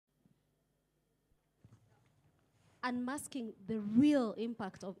unmasking the real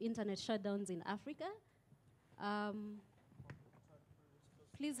impact of internet shutdowns in Africa.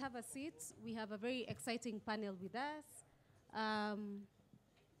 Please have a seat. We have a very exciting panel with us.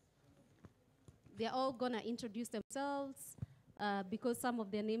 They're all gonna introduce themselves because some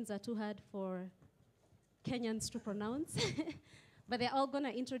of their names are too hard for Kenyans to pronounce. But they're all gonna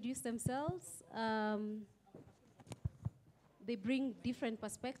introduce themselves. They bring different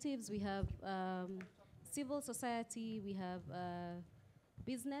perspectives. We have civil society, we have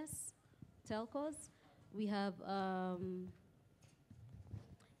business, telcos, we have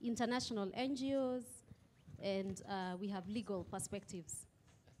international NGOs, and we have legal perspectives.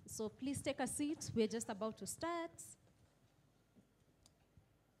 So please take a seat. We're just about to start.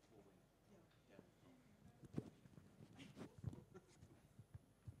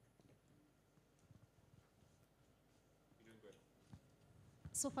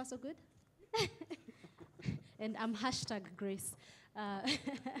 So far, so good? And I'm #Grace.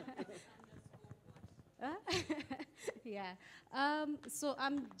 Yeah. So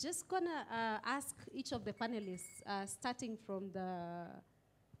I'm just gonna ask each of the panelists, starting from the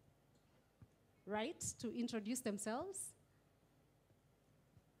right, to introduce themselves.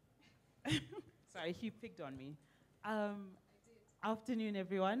 Sorry, he picked on me. Afternoon,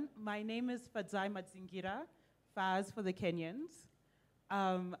 everyone. My name is Fadzai Matzingira, Faz for the Kenyans.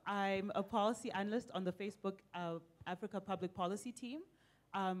 I'm a policy analyst on the Facebook Africa Public Policy team.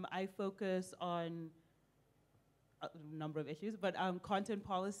 I focus on a number of issues, but content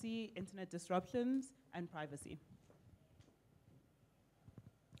policy, internet disruptions, and privacy.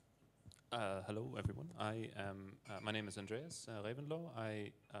 Hello, everyone. My name is Andreas Ravenlo.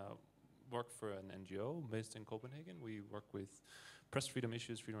 I work for an NGO based in Copenhagen. We work with press freedom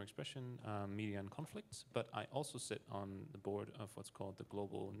issues, freedom of expression, media and conflict, but I also sit on the board of what's called the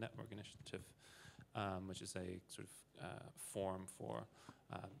Global Network Initiative, which is a sort of forum for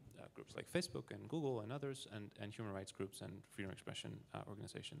groups like Facebook and Google and others, and human rights groups and freedom of expression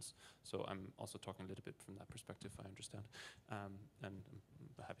organizations. So I'm also talking a little bit from that perspective, I understand, and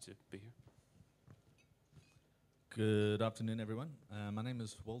I'm happy to be here. Good afternoon, everyone. My name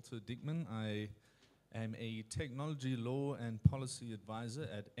is Walter Diekman. I am a technology law and policy advisor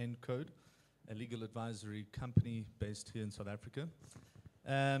at Encode, a legal advisory company based here in South Africa.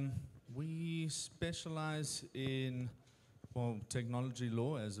 We specialize in, well, technology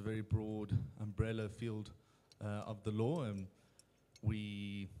law as a very broad umbrella field of the law, and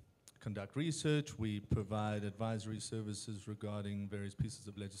we conduct research, we provide advisory services regarding various pieces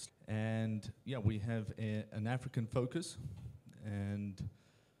of legislation. And yeah, we have an African focus, and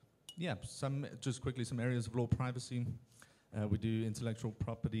yeah, just quickly, some areas of law: privacy. We do intellectual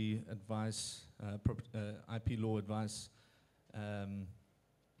property advice, IP law advice.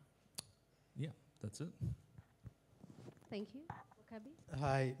 Yeah, that's it. Thank you. Wakabi?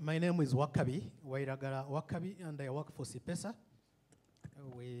 Hi, my name is Wakabi, Wairagara Wakabi, and I work for CIPESA.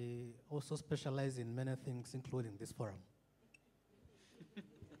 We also specialize in many things, including this forum.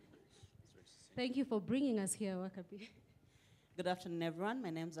 Thank you for bringing us here, Wakabi. Good afternoon, everyone. My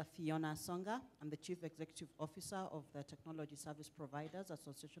name is Fiona Songa. I'm the Chief Executive Officer of the Technology Service Providers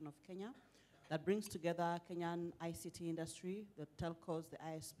Association of Kenya, that brings together Kenyan ICT industry, the telcos, the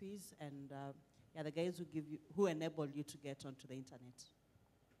ISPs, and yeah, the guys who enable you to get onto the internet.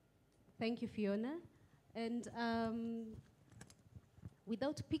 Thank you, Fiona. And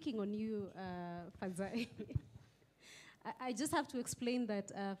without picking on you, Fadzai, I just have to explain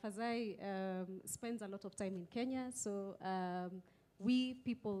that Fadzai spends a lot of time in Kenya, so we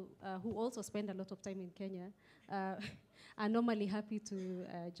people who also spend a lot of time in Kenya are normally happy to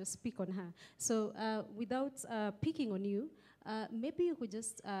just speak on her. So without picking on you, maybe you could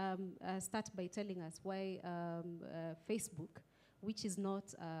just start by telling us why Facebook, which is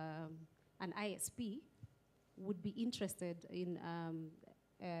not an ISP, would be interested in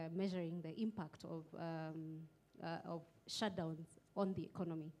measuring the impact of shutdowns on the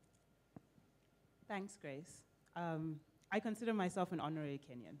economy. Thanks, Grace. I consider myself an honorary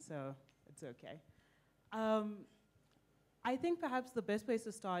Kenyan, so it's okay. I think perhaps the best place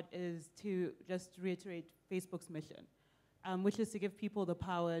to start is to just reiterate Facebook's mission, which is to give people the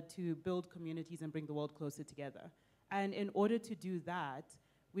power to build communities and bring the world closer together. And in order to do that,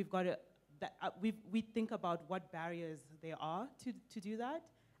 we've got to, we think about what barriers there are to do that,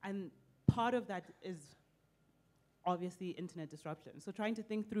 and part of that is obviously internet disruption. So trying to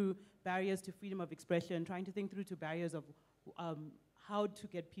think through barriers to freedom of expression, trying to think through to barriers of how to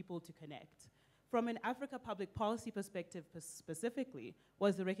get people to connect. From an Africa public policy perspective specifically,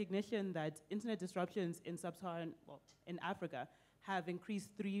 was the recognition that internet disruptions in sub-Saharan, well, in Africa, have increased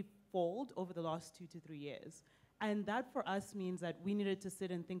threefold over the last 2 to 3 years. And that for us means that we needed to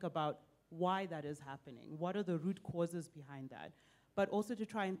sit and think about why that is happening. What are the root causes behind that? But also to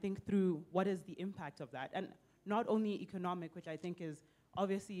try and think through what is the impact of that. And not only economic, which I think is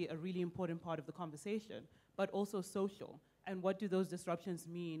obviously a really important part of the conversation, but also social. And what do those disruptions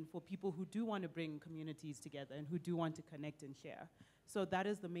mean for people who do want to bring communities together and who do want to connect and share? So that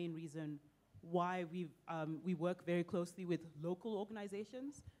is the main reason why we work very closely with local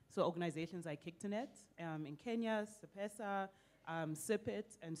organizations. So organizations like Kictonet in Kenya, CIPESA,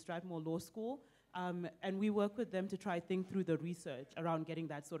 CIPET, and Strathmore Law School. And we work with them to try to think through the research around getting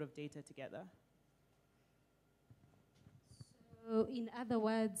that sort of data together. So in other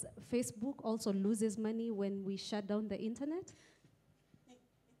words, Facebook also loses money when we shut down the internet?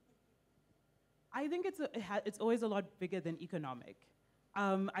 I think it's always a lot bigger than economic.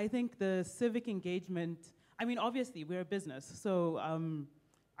 I think the civic engagement, I mean, obviously we're a business, so I'm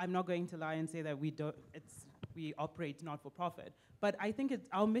not going to lie and say that we operate not for profit. But I think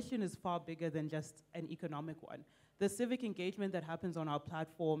our mission is far bigger than just an economic one. The civic engagement that happens on our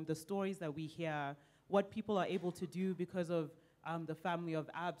platform, the stories that we hear, what people are able to do because of the family of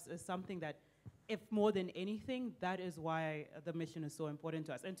apps is something that, if more than anything, that is why the mission is so important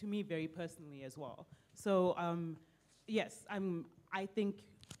to us, and to me very personally as well. So yes, I'm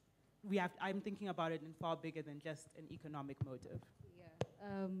thinking about it in far bigger than just an economic motive.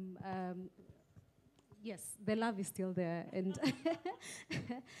 Yeah. Yes, the love is still there, and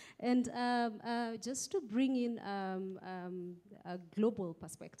and just to bring in a global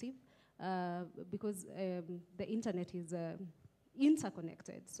perspective, because the internet is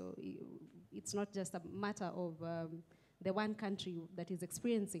interconnected, so it's not just a matter of the one country that is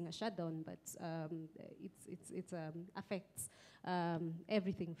experiencing a shutdown, but it affects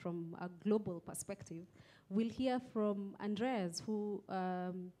everything from a global perspective. We'll hear from Andreas, who,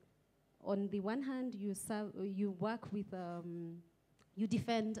 on the one hand, you work with, you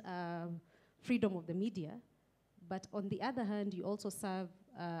defend freedom of the media, but on the other hand, you also serve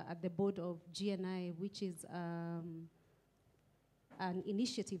at the board of GNI, which is an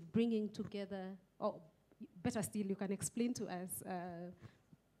initiative bringing together, or better still, you can explain to us.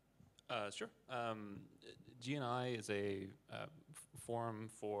 Sure. GNI is a forum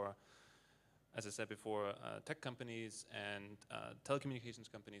for, as I said before, tech companies and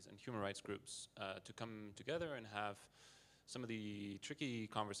telecommunications companies and human rights groups to come together and have some of the tricky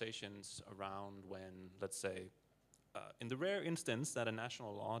conversations around when, let's say, in the rare instance that a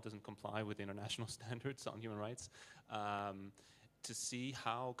national law doesn't comply with international standards on human rights, to see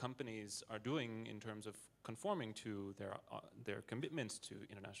how companies are doing in terms of conforming to their commitments to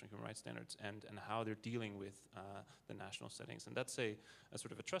international human rights standards, and how they're dealing with the national settings. And that's a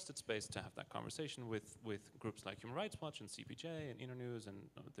sort of a trusted space to have that conversation with groups like Human Rights Watch and CPJ and Internews and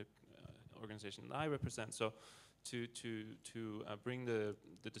the organization that I represent. So to bring the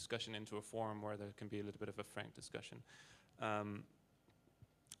discussion into a forum where there can be a little bit of a frank discussion.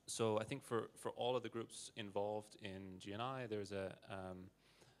 So I think for all of the groups involved in GNI, there's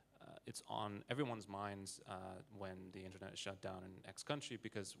it's on everyone's minds when the internet is shut down in X country,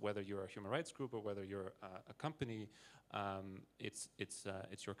 because whether you're a human rights group or whether you're a company, it's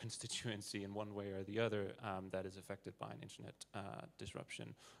your constituency in one way or the other that is affected by an internet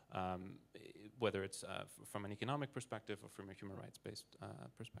disruption, whether it's from an economic perspective or from a human rights-based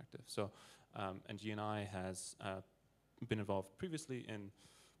perspective. So, and GNI has been involved previously in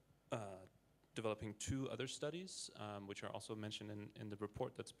developing 2 other studies, which are also mentioned in the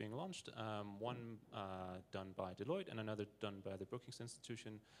report that's being launched. One done by Deloitte and another done by the Brookings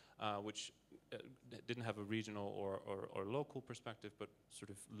Institution, which didn't have a regional or local perspective, but sort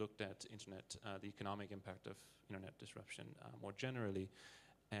of looked at internet, the economic impact of internet disruption more generally,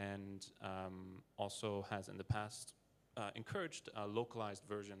 and also has in the past encouraged localized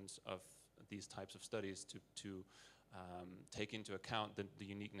versions of these types of studies to take into account the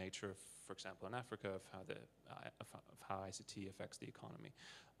unique nature, for example, in Africa, of how ICT affects the economy.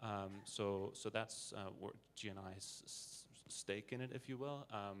 So that's where GNI's stake in it, if you will,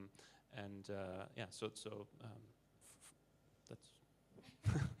 and yeah. So that's.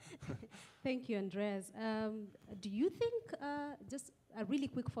 Thank you, Andreas. Do you think, just a really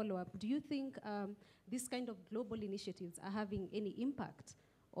quick follow-up, do you think these kind of global initiatives are having any impact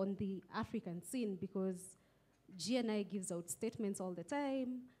on the African scene? Because GNI gives out statements all the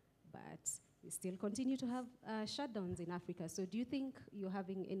time, but we still continue to have shutdowns in Africa. So do you think you're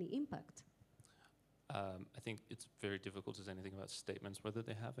having any impact? I think it's very difficult to say anything about statements, whether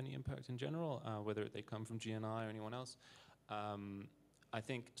they have any impact in general, whether they come from GNI or anyone else. I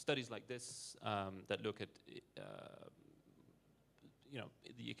think studies like this that look at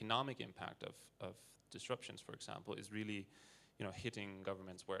the economic impact of disruptions, for example, is really, hitting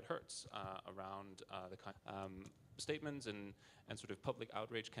governments where it hurts around the statements and sort of public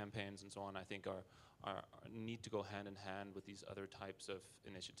outrage campaigns and so on. I think are need to go hand in hand with these other types of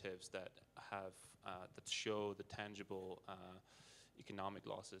initiatives that have that show the tangible economic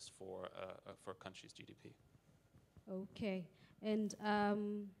losses for a country's GDP. Okay, and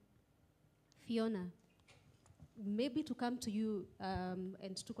Fiona, maybe to come to you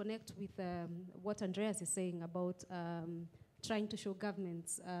and to connect with what Andreas is saying about trying to show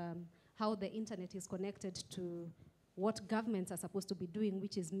governments how the internet is connected to what governments are supposed to be doing,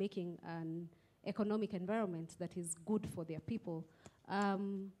 which is making an economic environment that is good for their people.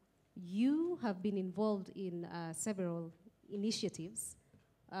 You have been involved in several initiatives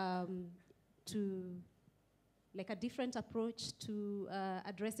to like a different approach to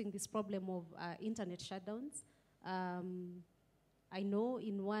addressing this problem of internet shutdowns. I know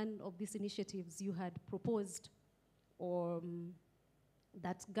in one of these initiatives you had proposed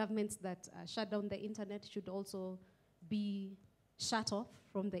that governments that shut down the internet should also be shut off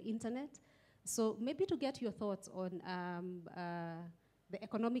from the internet. So maybe to get your thoughts on the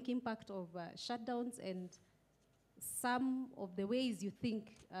economic impact of shutdowns and some of the ways you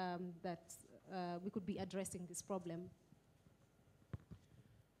think that we could be addressing this problem.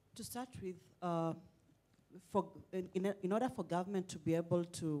 To start with, in order for government to be able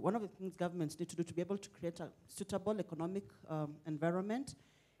to, one of the things governments need to do to be able to create a suitable economic environment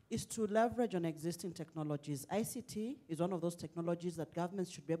is to leverage on existing technologies. ICT is one of those technologies that governments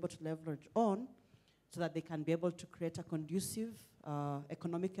should be able to leverage on so that they can be able to create a conducive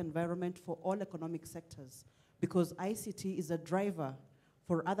economic environment for all economic sectors. Because ICT is a driver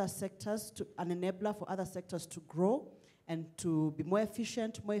for other sectors, an enabler for other sectors to grow and to be more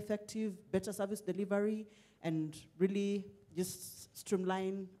efficient, more effective, better service delivery, and really just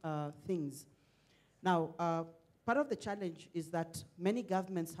streamline things. Now, part of the challenge is that many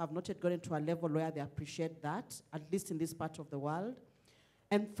governments have not yet gotten to a level where they appreciate that, at least in this part of the world.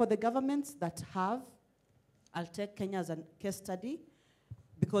 And for the governments that have, I'll take Kenya as a case study,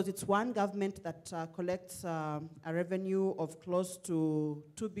 because it's one government that collects a revenue of close to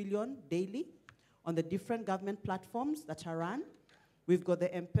 2 billion daily on the different government platforms that are run. We've got the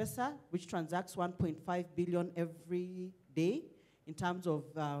CIPESA, which transacts 1.5 billion every day in terms of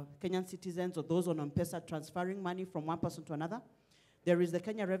Kenyan citizens or those on M-Pesa transferring money from one person to another. There is the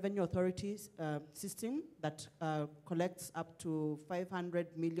Kenya Revenue Authority system that collects up to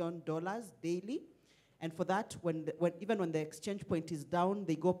 $500 million daily. And for that, even when the exchange point is down,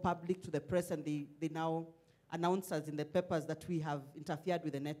 they go public to the press and they now announce us in the papers that we have interfered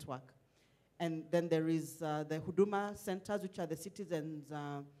with the network. And then there is the Huduma centers, which are the citizens'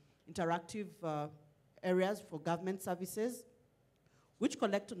 interactive areas for government services, which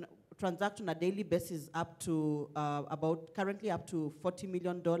transact on a daily basis up to currently up to $40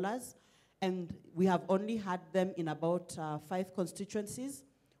 million. And we have only had them in about 5 constituencies.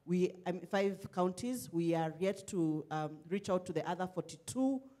 5 counties. We are yet to reach out to the other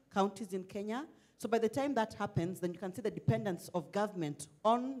 42 counties in Kenya. So by the time that happens, then you can see the dependence of government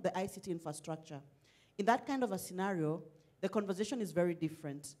on the ICT infrastructure. In that kind of a scenario, the conversation is very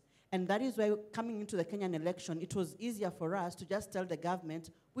different. And that is why coming into the Kenyan election, it was easier for us to just tell the government,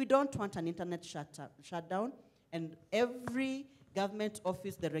 we don't want an internet shutdown. And every government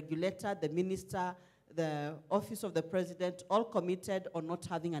office, the regulator, the minister, the office of the president, all committed on not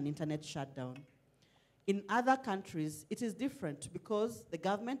having an internet shutdown. In other countries, it is different because the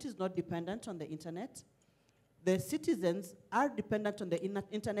government is not dependent on the internet. The citizens are dependent on the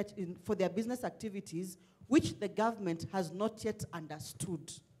internet for their business activities, which the government has not yet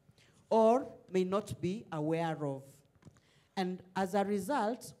understood or may not be aware of. And as a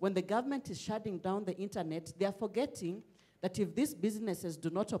result, when the government is shutting down the internet, they are forgetting that if these businesses do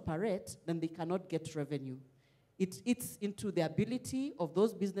not operate, then they cannot get revenue. It eats into the ability of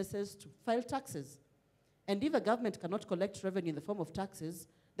those businesses to file taxes. And if a government cannot collect revenue in the form of taxes,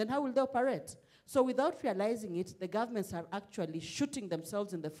 then how will they operate? So without realizing it, the governments are actually shooting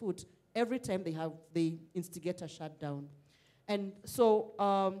themselves in the foot every time they instigate a shutdown. And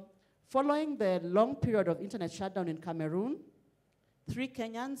so following the long period of internet shutdown in Cameroon, 3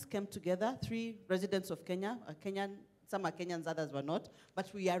 Kenyans came together, 3 residents of Kenya, some are Kenyans, others were not,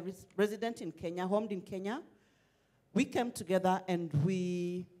 but we are resident in Kenya, homed in Kenya. We came together and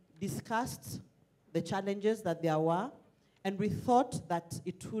we discussed the challenges that there were, and we thought that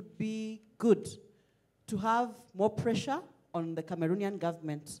it would be good to have more pressure on the Cameroonian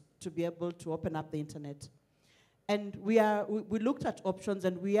government to be able to open up the internet. And we looked at options,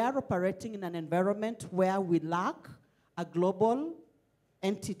 and we are operating in an environment where we lack a global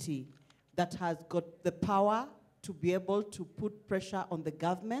entity that has got the power to be able to put pressure on the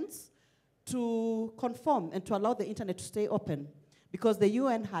governments to conform and to allow the internet to stay open. Because the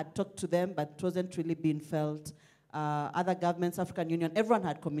UN had talked to them, but it wasn't really being felt. Other governments, African Union, everyone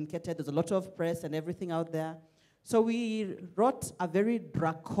had communicated. There's a lot of press and everything out there. So we wrote a very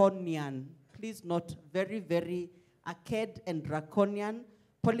draconian, please note, very, very archaic and draconian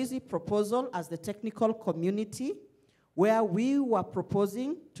policy proposal as the technical community, where we were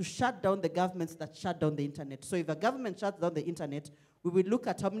proposing to shut down the governments that shut down the internet. So if a government shuts down the internet, we will look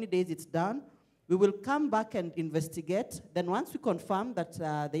at how many days it's done. We will come back and investigate. Then once we confirm that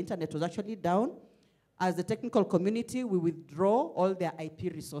the internet was actually down, as the technical community, we withdraw all their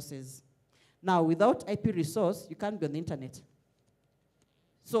IP resources. Now, without IP resource, you can't be on the internet.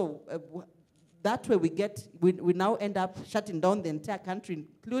 So that way we now end up shutting down the entire country,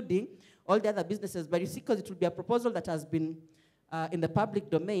 including all the other businesses. But you see, because it will be a proposal that has been in the public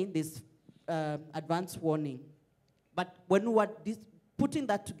domain, this advance warning. But when we were putting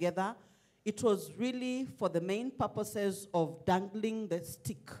that together, it was really for the main purposes of dangling the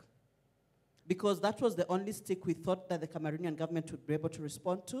stick, because that was the only stick we thought that the Cameroonian government would be able to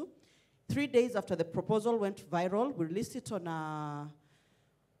respond to. 3 days after the proposal went viral, we released it on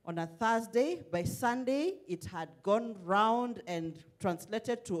a Thursday. By Sunday, it had gone round and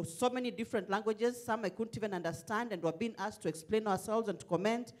translated to so many different languages. Some I couldn't even understand, and were being asked to explain ourselves and to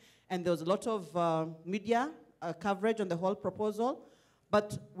comment. And there was a lot of media coverage on the whole proposal.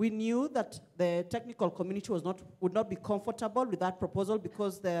 But we knew that the technical community would not be comfortable with that proposal,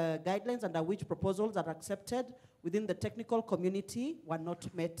 because the guidelines under which proposals are accepted within the technical community were not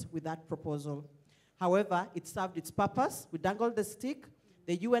met with that proposal. However, it served its purpose. We dangled the stick.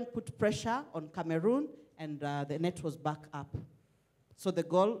 The UN put pressure on Cameroon, and the net was back up. So the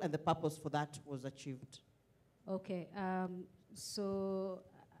goal and the purpose for that was achieved. Okay, so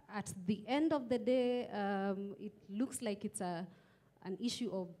at the end of the day, it looks like it's an issue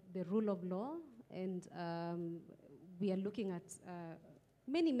of the rule of law, and we are looking at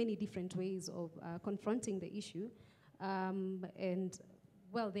many, many different ways of confronting the issue. And,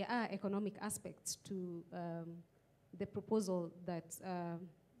 well, there are economic aspects to the proposal that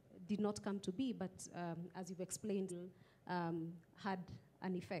did not come to be, but as you've explained, had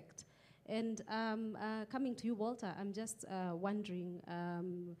an effect. And coming to you, Walter, I'm just wondering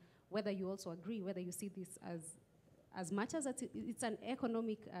whether you also agree, whether you see this as much as it's an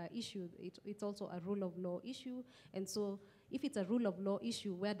economic issue, it's also a rule of law issue. And so if it's a rule of law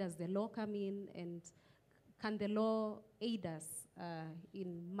issue, where does the law come in, and can the law aid us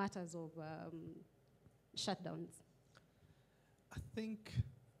in matters of shutdowns? I think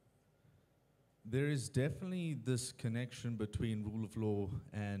there is definitely this connection between rule of law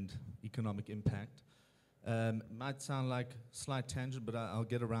and economic impact. Might sound like a slight tangent, but I'll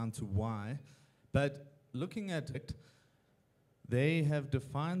get around to why. But looking at it, they have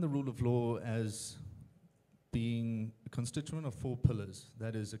defined the rule of law as being a constituent of 4 pillars.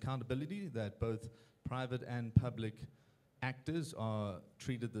 That is accountability, that both private and public actors are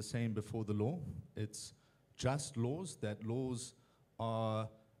treated the same before the law. It's just laws, that laws are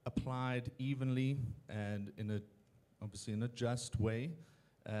applied evenly and obviously in a just way,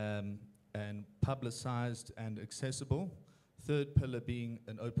 and publicized and accessible. Third pillar being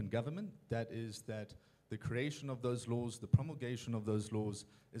an open government. That is that the creation of those laws, the promulgation of those laws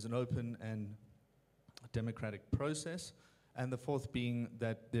is an open and democratic process. And the fourth being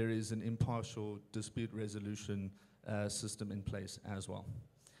that there is an impartial dispute resolution system in place as well.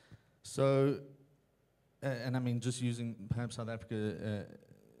 So, and I mean, just using perhaps South Africa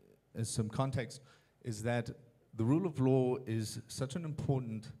as some context, is that the rule of law is such an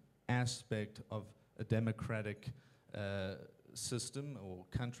important aspect of a democratic system, or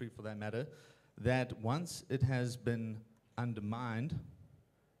country for that matter, that once it has been undermined,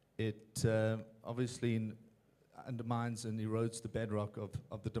 it obviously undermines and erodes the bedrock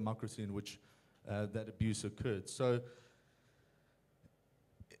of the democracy in which that abuse occurred. So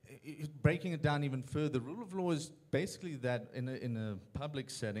breaking it down even further, rule of law is basically that in a public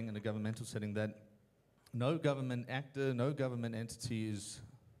setting, in a governmental setting, that no government actor, no government entity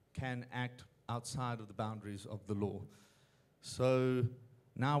can act outside of the boundaries of the law. So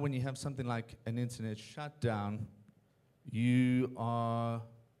now when you have something like an internet shutdown, you are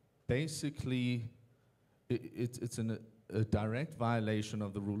basically, it's a direct violation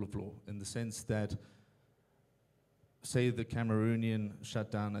of the rule of law, in the sense that, say the Cameroonian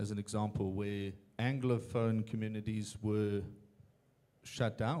shutdown as an example, where Anglophone communities were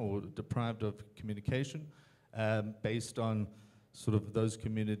shut down or deprived of communication based on sort of those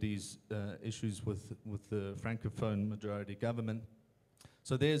communities' issues with the Francophone majority government.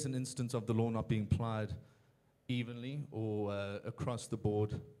 So there's an instance of the law not being applied evenly or across the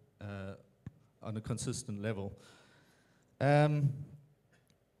board on a consistent level.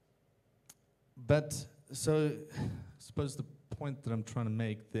 But so I suppose the point that I'm trying to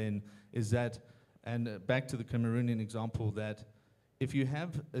make then is that, and back to the Cameroonian example, that if you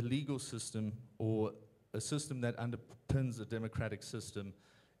have a legal system or a system that underpins a democratic system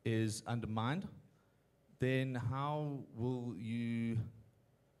is undermined, then how will you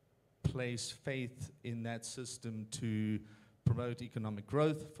place faith in that system to promote economic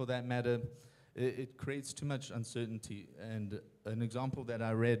growth, for that matter? It creates too much uncertainty. And an example that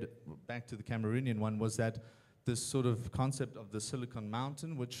I read, back to the Cameroonian one, was that this sort of concept of the Silicon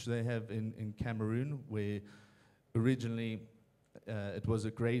Mountain, which they have in Cameroon, where originally it was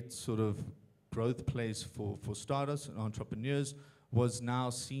a great sort of growth place for startups and entrepreneurs, was now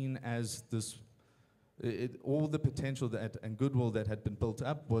seen as this, all the potential that and goodwill that had been built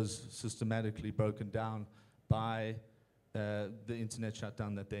up was systematically broken down by the internet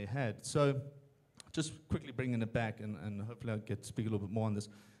shutdown that they had. So just quickly bringing it back, and hopefully I'll get to speak a little bit more on this,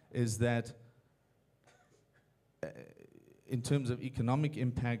 is that in terms of economic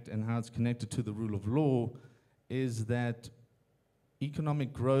impact and how it's connected to the rule of law, is that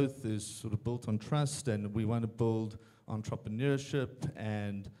economic growth is sort of built on trust, and we want to build entrepreneurship,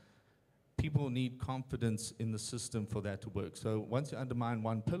 and people need confidence in the system for that to work. So once you undermine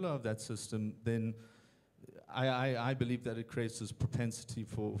one pillar of that system, then I believe that it creates this propensity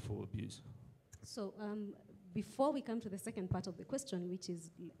for abuse. So before we come to the second part of the question, which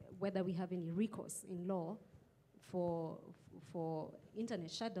is whether we have any recourse in law for internet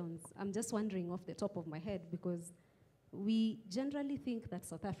shutdowns, I'm just wondering off the top of my head, because we generally think that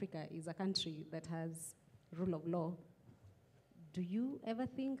South Africa is a country that has rule of law. Do you ever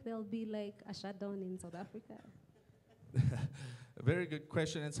think there'll be like a shutdown in South Africa? A very good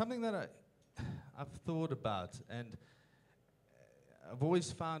question, and something that I've thought about, and I've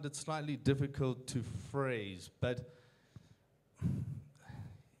always found it slightly difficult to phrase, but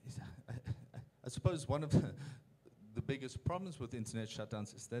I suppose one of the biggest problems with internet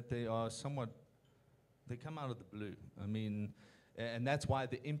shutdowns is that they are somewhat, they come out of the blue. I mean, and that's why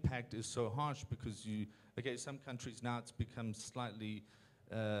the impact is so harsh, because okay, some countries now it's become slightly,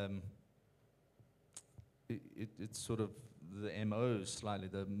 it's sort of the MO slightly,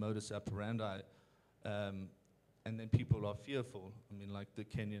 the modus operandi, and then people are fearful. I mean, like the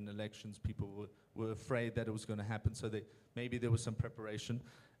Kenyan elections, people were afraid that it was going to happen, so maybe there was some preparation.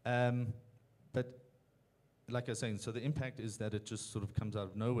 But like I was saying, so the impact is that it just sort of comes out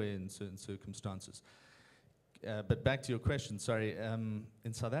of nowhere in certain circumstances. But back to your question, sorry,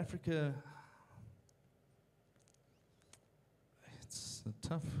 in South Africa, it's a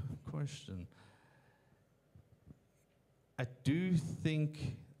tough question. I do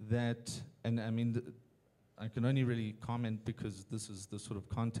think that, and I mean, I can only really comment because this is the sort of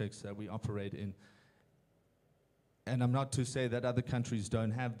context that we operate in. And I'm not to say that other countries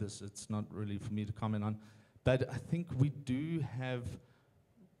don't have this, it's not really for me to comment on. But I think we do have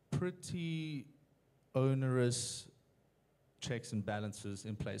pretty onerous checks and balances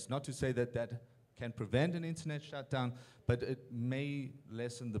in place. Not to say that that can prevent an internet shutdown, but it may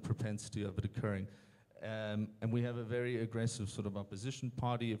lessen the propensity of it occurring. And we have a very aggressive sort of opposition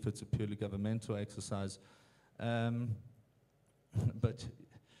party if it's a purely governmental exercise. But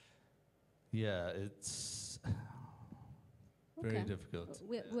yeah, it's very difficult.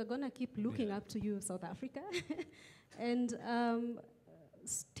 We're going to keep looking up to you, South Africa. And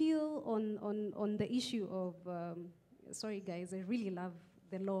still on the issue of, sorry guys, I really love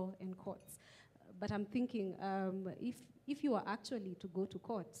the law and courts. But I'm thinking, if you are actually to go to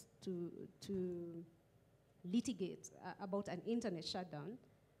court to litigate about an internet shutdown,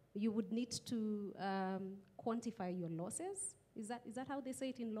 you would need to quantify your losses. Is that how they say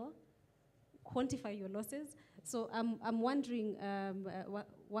it in law? Quantify your losses. So I'm wondering,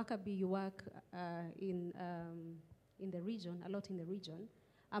 Wakabi, you work in the region, a lot in the region.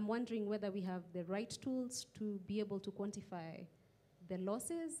 I'm wondering whether we have the right tools to be able to quantify the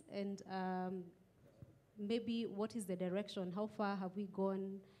losses, and maybe what is the direction? How far have we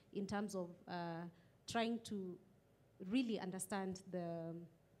gone in terms of trying to really understand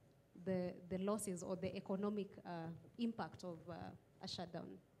the losses or the economic impact of a shutdown?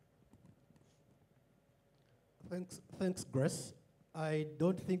 Thanks, Grace. I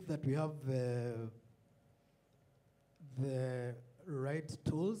don't think that we have the right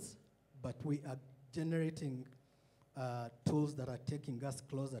tools, but we are generating tools that are taking us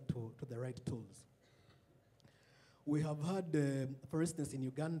closer to the right tools. We have had, for instance, in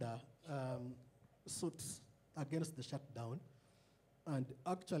Uganda, suits against the shutdown, And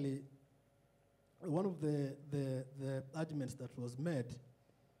actually, one of the arguments that was made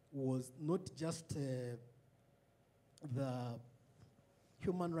was not just the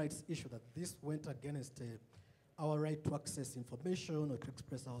human rights issue, that this went against our right to access information or to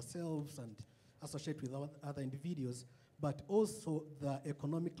express ourselves and associate with other individuals, but also the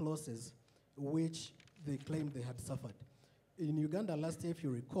economic losses which they claimed they had suffered. In Uganda last year, if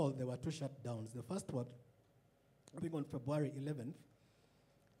you recall, there were 2 shutdowns. The first one, I think on February 11th,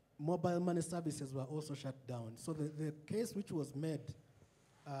 mobile money services were also shut down. So the case which was made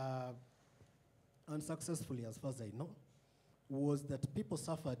unsuccessfully, as far as I know, was that people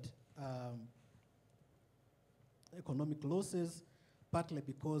suffered economic losses, partly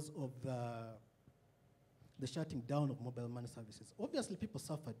because of the shutting down of mobile money services. Obviously, people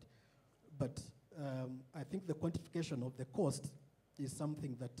suffered, but I think the quantification of the cost is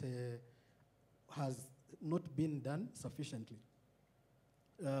something that has not been done sufficiently.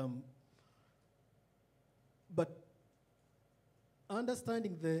 But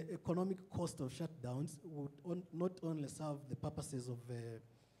understanding the economic cost of shutdowns would not only serve the purposes of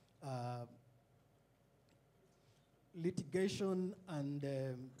litigation and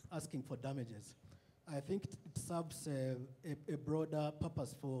asking for damages. I think it serves a broader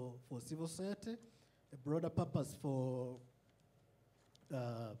purpose for civil society, a broader purpose for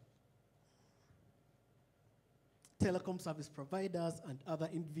telecom service providers and other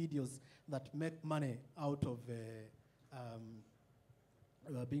individuals that make money out of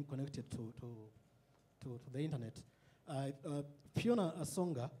being connected to the internet. Fiona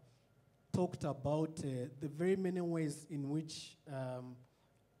Asonga talked about the very many ways in which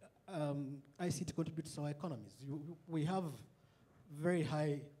ICT contributes to our economies. We have very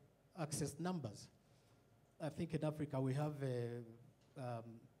high access numbers. I think in Africa we have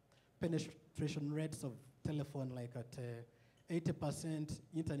penetration rates of telephone like at 80%,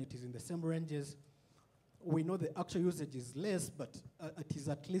 internet is in the same ranges. We know the actual usage is less, but it is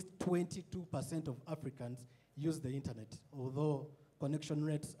at least 22% of Africans use the internet, although connection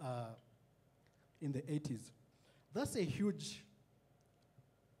rates are in the 80s. That's a huge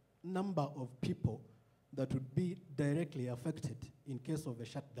number of people that would be directly affected in case of a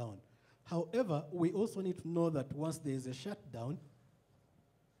shutdown. However, we also need to know that once there is a shutdown,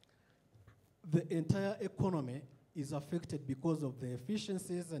 the entire economy is affected because of the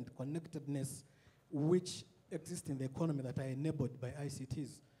efficiencies and connectedness which exist in the economy that are enabled by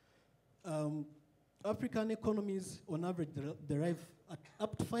ICTs. African economies, on average, derive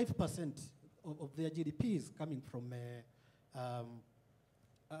up to 5% of their GDPs coming from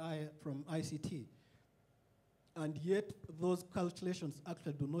ICT. And yet, those calculations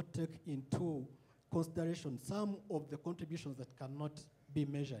actually do not take into consideration some of the contributions that cannot be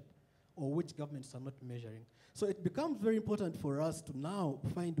measured, or which governments are not measuring. So it becomes very important for us to now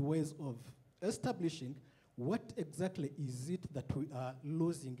find ways of establishing what exactly is it that we are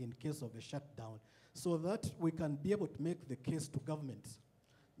losing in case of a shutdown, so that we can be able to make the case to governments.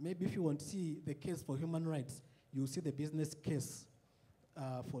 Maybe if you want to see the case for human rights, you'll see the business case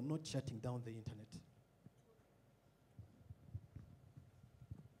for not shutting down the internet.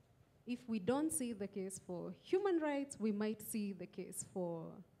 If we don't see the case for human rights, we might see the case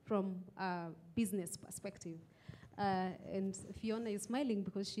from a business perspective. And Fiona is smiling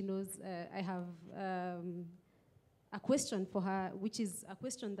because she knows I have a question for her, which is a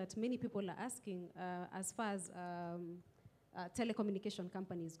question that many people are asking as far as telecommunication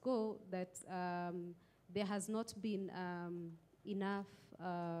companies go, that there has not been enough,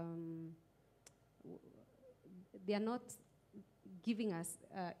 they are not giving us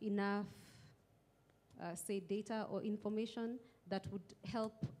enough, say, data or information that would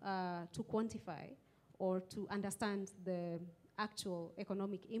help to quantify or to understand the actual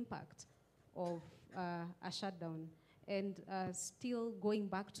economic impact of a shutdown. And still going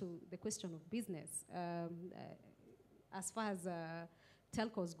back to the question of business, as far as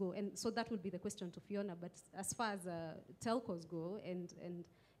telcos go, and so that would be the question to Fiona, but as far as telcos go,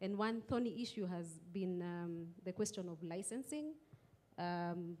 and one thorny issue has been the question of licensing,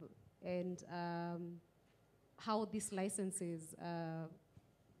 and how these licenses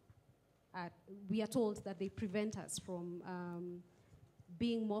we are told that they prevent us from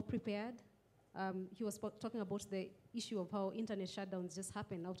being more prepared. He was talking about the issue of how internet shutdowns just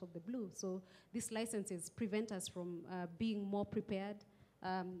happen out of the blue. So these licenses prevent us from being more prepared,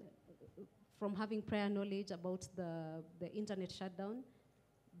 from having prior knowledge about the internet shutdown,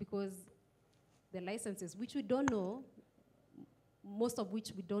 because the licenses, which we don't know, most of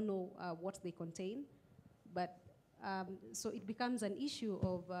which we don't know what they contain, but so it becomes an issue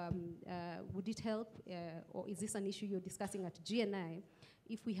of would it help, or is this an issue you're discussing at GNI,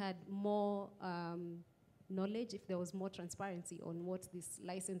 if we had more knowledge, if there was more transparency on what these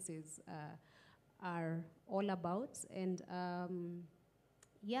licenses are all about, and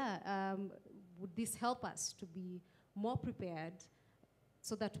would this help us to be more prepared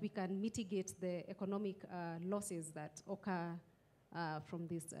so that we can mitigate the economic losses that occur from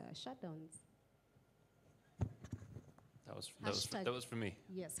these shutdowns? That was for me.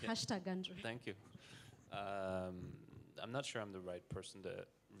 Yes, Yeah. hashtag Andrew. Thank you. I'm not sure I'm the right person to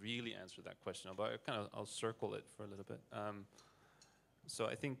really answer that question, but I'll circle it for a little bit. So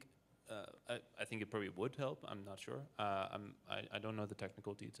I think it probably would help. I'm not sure. I don't know the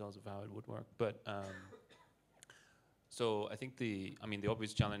technical details of how it would work, but so I think the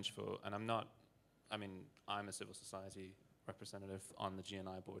obvious challenge I'm a civil society representative on the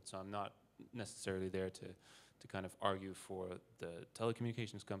GNI board, so I'm not necessarily there to kind of argue for the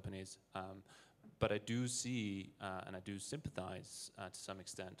telecommunications companies, but I do see and I do sympathize to some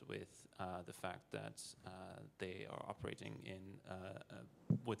extent with the fact that they are operating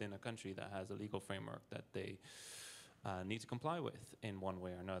within a country that has a legal framework that they need to comply with in one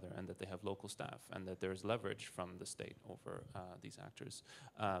way or another, and that they have local staff, and that there's leverage from the state over these actors.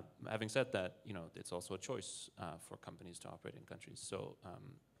 Having said that, it's also a choice for companies to operate in countries. So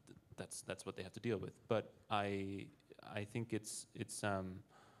that's what they have to deal with. But I think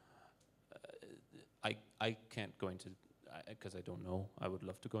I can't go into, because I don't know. I would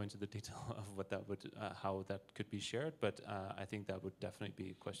love to go into the detail of what that would, how that could be shared. But I think that would definitely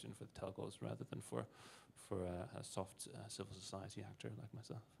be a question for the telcos rather than for a soft civil society actor like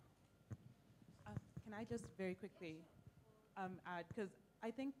myself. Can I just very quickly add, because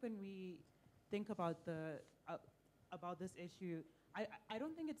I think when we think about this issue, I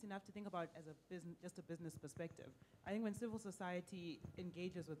don't think it's enough to think about it as just a business perspective. I think when civil society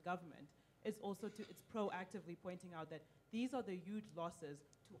engages with government, it's proactively pointing out that these are the huge losses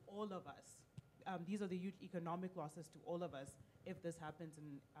to all of us. These are the huge economic losses to all of us if this happens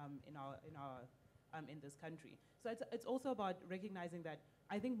in this country. So it's also about recognizing that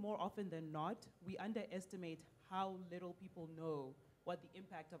I think more often than not, we underestimate how little people know what the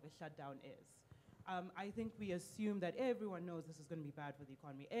impact of a shutdown is. I think we assume that everyone knows this is going to be bad for the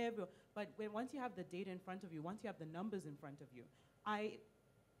economy. But once you have the data in front of you, once you have the numbers in front of you, I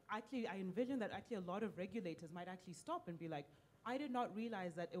envision that actually a lot of regulators might actually stop and be like, I did not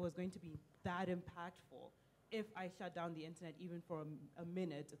realize that it was going to be that impactful if I shut down the internet even for a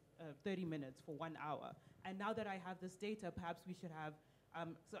minute, 30 minutes, for 1 hour. And now that I have this data, perhaps we should have,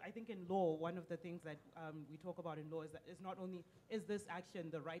 so I think in law, one of the things that we talk about in law is that it's not only, is this action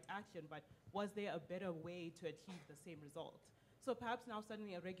the right action, but was there a better way to achieve the same result? So perhaps now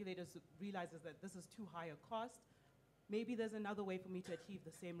suddenly a regulator realizes that this is too high a cost. Maybe there's another way for me to achieve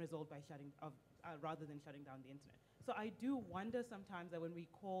the same result by rather than shutting down the internet. So I do wonder sometimes that when we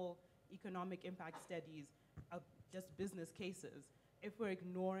call economic impact studies just business cases, if we're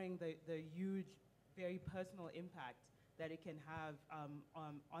ignoring the huge, very personal impact that it can have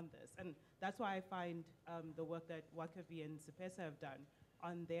on this. And that's why I find the work that Wakavi and CIPESA have done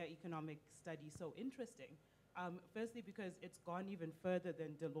on their economic study so interesting. Firstly, because it's gone even further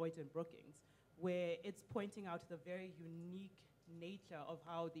than Deloitte and Brookings, where it's pointing out the very unique nature of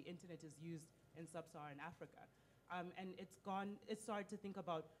how the internet is used in sub-Saharan Africa. And it's started to think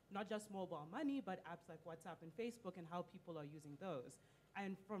about not just mobile money, but apps like WhatsApp and Facebook and how people are using those.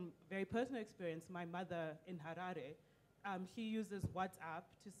 And from very personal experience, my mother in Harare, she uses WhatsApp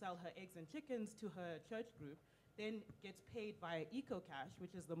to sell her eggs and chickens to her church group, then gets paid via EcoCash,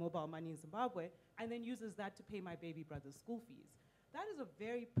 which is the mobile money in Zimbabwe, and then uses that to pay my baby brother's school fees. That is a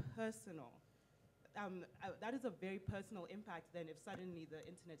very personal impact then if suddenly the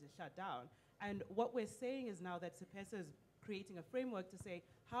internet is shut down. And what we're saying is now that CIPESA is creating a framework to say,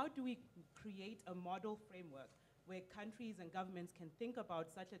 how do we create a model framework where countries and governments can think about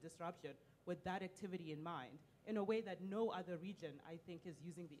such a disruption with that activity in mind, in a way that no other region, I think, is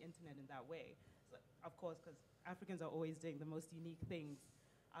using the internet in that way. So, of course, because Africans are always doing the most unique things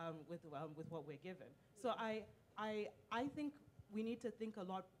with what we're given. So I think we need to think a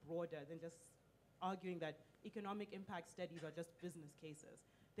lot broader than just arguing that economic impact studies are just business cases.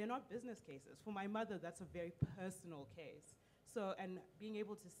 They're not business cases. For my mother, that's a very personal case. So, and being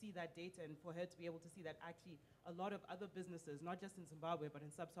able to see that data and for her to be able to see that actually a lot of other businesses, not just in Zimbabwe, but in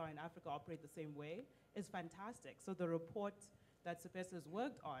sub-Saharan Africa operate the same way is fantastic. So the report that CIPESA has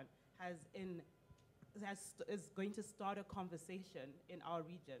worked on is going to start a conversation in our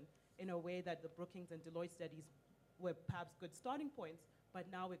region in a way that the Brookings and Deloitte studies were perhaps good starting points, but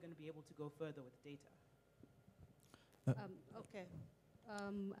now we're going to be able to go further with data. Okay.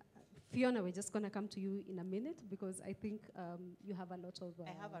 Fiona, we're just going to come to you in a minute because I think you have a lot of...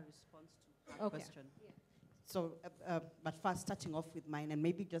 I have a response to that okay. question. Yeah. So, but first, starting off with mine, and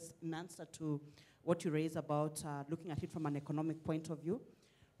maybe just in answer to what you raised about looking at it from an economic point of view.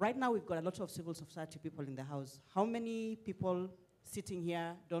 Right now, we've got a lot of civil society people in the house. How many people sitting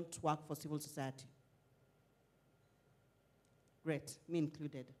here don't work for civil society? Great, me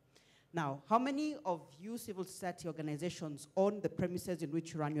included. Now, how many of you civil society organizations own the premises in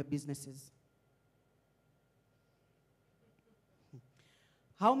which you run your businesses?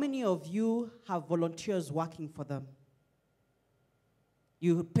 How many of you have volunteers working for them?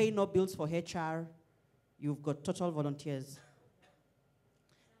 You pay no bills for HR, you've got total volunteers.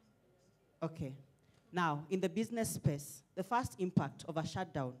 Okay. Now, in the business space, the first impact of a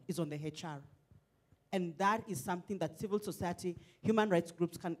shutdown is on the HR. And that is something that civil society, human rights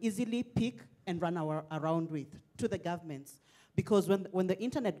groups can easily pick and run around with to the governments. Because when the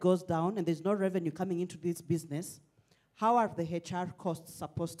internet goes down and there's no revenue coming into this business, how are the HR costs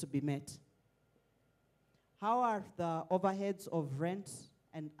supposed to be met? How are the overheads of rent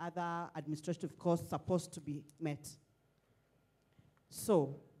and other administrative costs supposed to be met?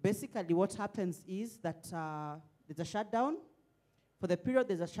 So basically what happens is that there's a shutdown. For the period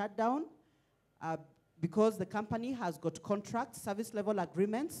there's a shutdown, because the company has got contracts, service level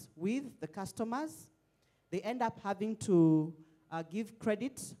agreements with the customers, they end up having to give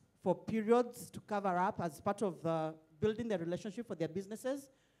credit for periods to cover up as part of building the relationship for their businesses.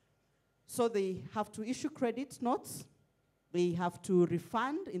 So they have to issue credit notes. They have to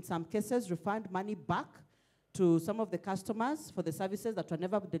refund, in some cases, refund money back to some of the customers for the services that were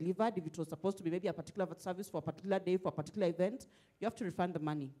never delivered. If it was supposed to be maybe a particular service for a particular day, for a particular event, you have to refund the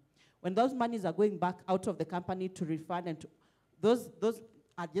money. When those monies are going back out of the company to refund, and those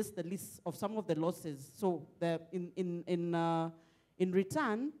are just the list of some of the losses. So in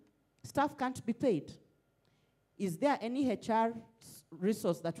return, staff can't be paid. Is there any HR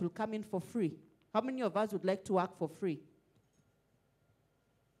resource that will come in for free? How many of us would like to work for free?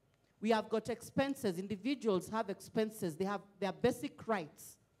 We have got expenses. Individuals have expenses. They have their basic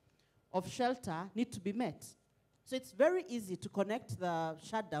rights of shelter need to be met. So it's very easy to connect the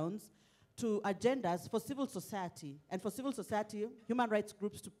shutdowns to agendas for civil society, and for civil society, human rights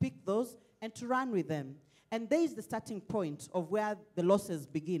groups to pick those and to run with them. And there is the starting point of where the losses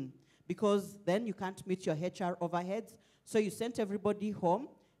begin, because then you can't meet your HR overheads, so you send everybody home,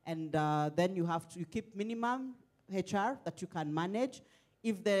 and then you keep minimum HR that you can manage.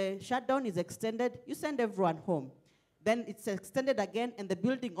 If the shutdown is extended, you send everyone home. Then it's extended again, and the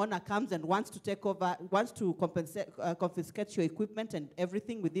building owner comes and wants to take over, wants to confiscate your equipment and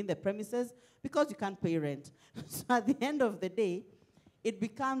everything within the premises because you can't pay rent. So at the end of the day, it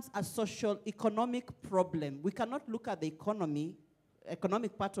becomes a social economic problem. We cannot look at the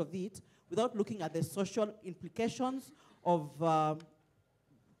economic part of it without looking at the social implications of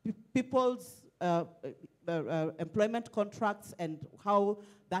people's employment contracts and how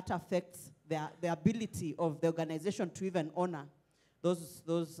that affects the ability of the organization to even honor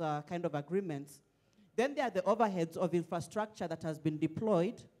those kind of agreements. Then there are the overheads of infrastructure that has been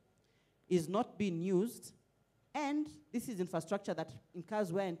deployed, is not being used, and this is infrastructure that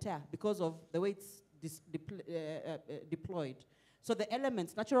incurs wear and tear because of the way it's deployed. So the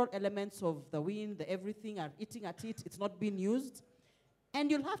elements, natural elements of the wind, the everything are eating at it, it's not being used, and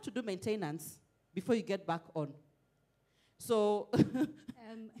you'll have to do maintenance before you get back on. So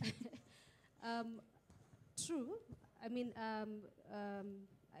true. I mean,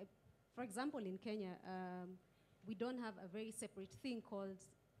 for example, in Kenya, we don't have a very separate thing called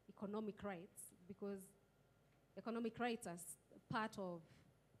economic rights, because economic rights are part of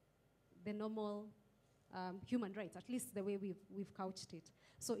the normal human rights, at least the way we've couched it.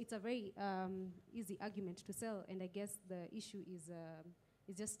 So it's a very easy argument to sell, and I guess the issue is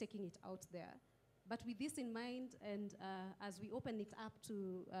just taking it out there. But with this in mind, and as we open it up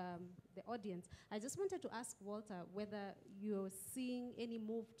to the audience, I just wanted to ask Walter whether you're seeing any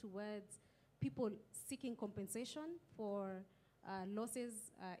move towards people seeking compensation for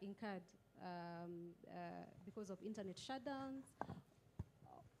losses incurred because of internet shutdowns,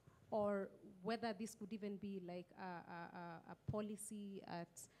 or whether this could even be like a policy at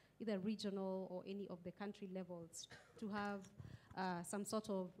either regional or any of the country levels to have some sort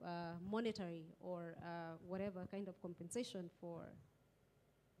of monetary or whatever kind of compensation for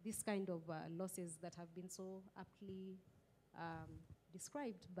this kind of losses that have been so aptly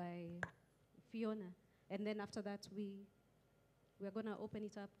described by Fiona. And then after that, we're going to open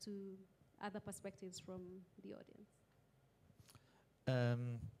it up to other perspectives from the audience.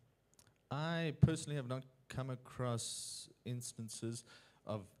 I personally have not come across instances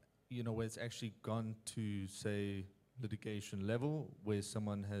of, where it's actually gone to, say, litigation level, where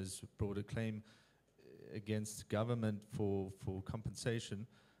someone has brought a claim against government for compensation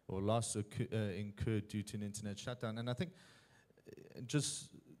or loss incurred due to an internet shutdown. And I think just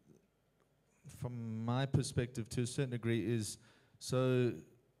from my perspective, to a certain degree, is so,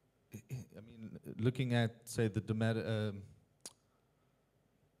 looking at, say, the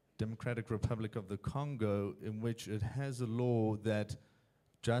Democratic Republic of the Congo, in which it has a law that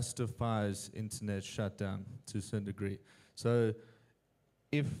justifies internet shutdown to a certain degree. So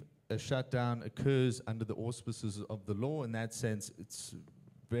if a shutdown occurs under the auspices of the law, in that sense, it's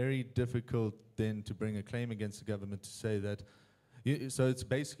very difficult then to bring a claim against the government to say that, so it's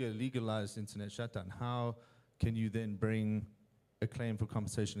basically a legalized internet shutdown. How can you then bring a claim for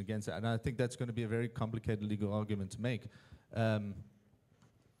compensation against that? And I think that's going to be a very complicated legal argument to make.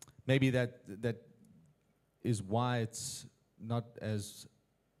 Maybe that is why it's not as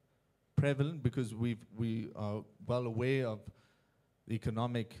prevalent, because we are well aware of the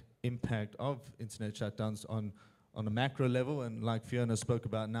economic impact of internet shutdowns on a macro level, and like Fiona spoke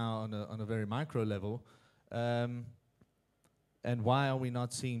about now, on a very micro level. And why are we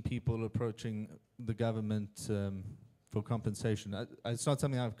not seeing people approaching the government for compensation? It's not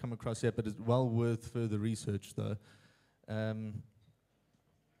something I've come across yet, but it's well worth further research, though.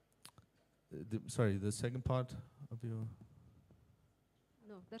 Sorry, the second part of your...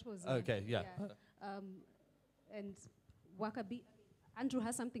 No, that was... Okay, yeah. And Wakabi, Andrew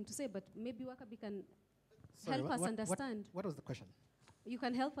has something to say, but maybe Wakabi can help us understand. What was the question? You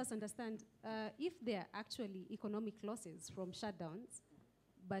can help us understand if there are actually economic losses from shutdowns,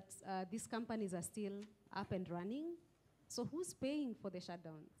 but these companies are still up and running. So who's paying for the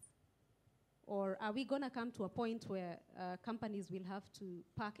shutdowns? Or are we going to come to a point where companies will have to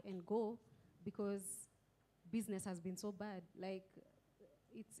pack and go because business has been so bad? Like,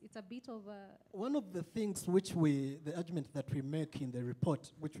 it's a bit of a... One of the things which the argument that we make in the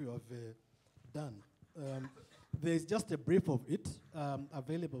report, which we have done, there's just a brief of it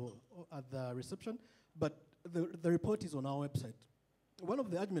available at the reception, but the report is on our website. One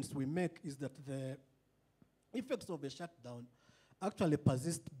of the arguments we make is that the effects of a shutdown actually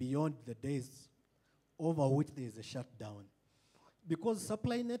persist beyond the days over which there is a shutdown. Because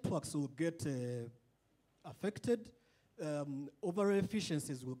supply networks will get affected, overall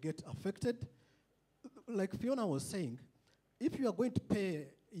efficiencies will get affected. Like Fiona was saying, if you are going to pay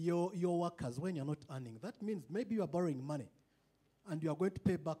your workers when you're not earning, that means maybe you are borrowing money and you are going to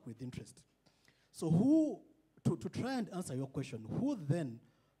pay back with interest. So to try and answer your question, who then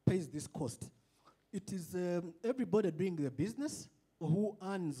pays this cost? It is everybody doing the business who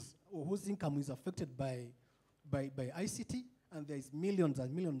earns or whose income is affected by ICT, and there's millions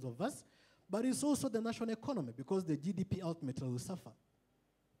and millions of us, but it's also the national economy, because the GDP ultimately will suffer.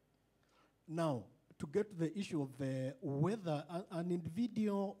 Now, to get to the issue of whether an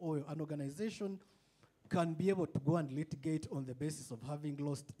individual or an organization can be able to go and litigate on the basis of having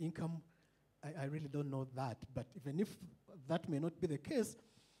lost income, I really don't know that. But even if that may not be the case,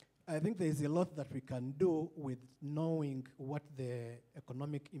 I think there is a lot that we can do with knowing what the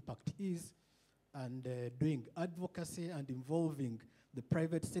economic impact is, and doing advocacy and involving the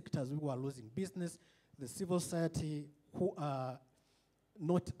private sectors who are losing business, the civil society who are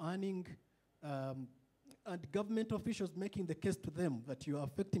not earning, and government officials making the case to them that you are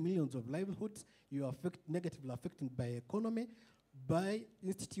affecting millions of livelihoods, you are negatively affected by economy, by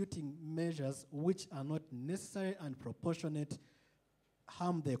instituting measures which are not necessary and proportionate,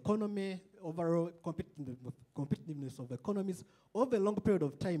 harm the economy, overall competitiveness of economies over a long period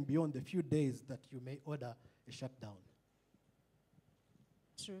of time beyond the few days that you may order a shutdown.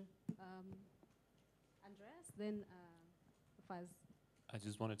 True. Andreas, then Faz. I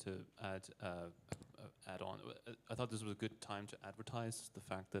just wanted to add on. I thought this was a good time to advertise the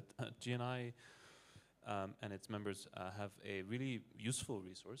fact that GNI and its members have a really useful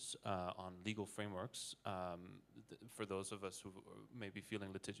resource on legal frameworks. For those of us who may be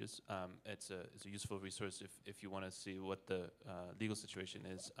feeling litigious, it's a useful resource if you want to see what the legal situation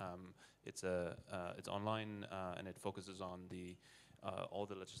is. It's online and it focuses on all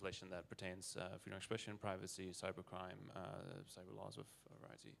the legislation that pertains freedom of expression, privacy, cybercrime, cyber laws of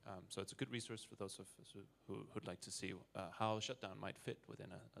variety. So it's a good resource for those of us who'd like to see how a shutdown might fit within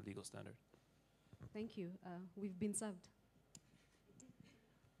a legal standard. Thank you. We've been served.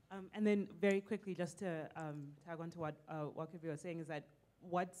 And then very quickly, just to tag on to what Wakabi was saying, is that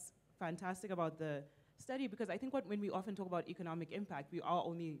what's fantastic about the study, because I think when we often talk about economic impact, we are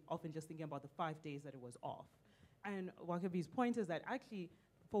only often just thinking about the 5 days that it was off. And Wakabi's point is that actually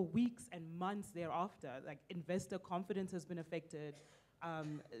for weeks and months thereafter, like investor confidence has been affected.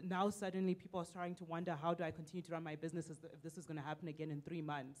 Now suddenly people are starting to wonder, how do I continue to run my business if this is going to happen again in 3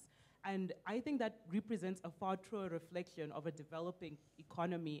 months? And I think that represents a far truer reflection of a developing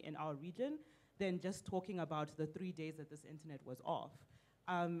economy in our region than just talking about the 3 days that this internet was off.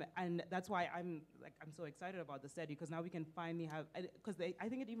 And that's why I'm so excited about the study, because now we can finally have, because I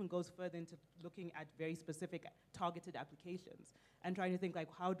think it even goes further into looking at very specific targeted applications and trying to think, like,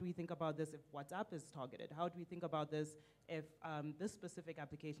 how do we think about this if WhatsApp is targeted? How do we think about this if this specific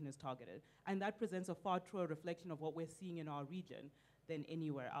application is targeted? And that presents a far truer reflection of what we're seeing in our region than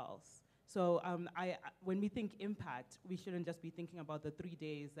anywhere else. So when we think impact, we shouldn't just be thinking about the 3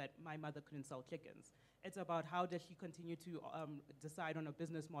 days that my mother couldn't sell chickens. It's about how does she continue to decide on a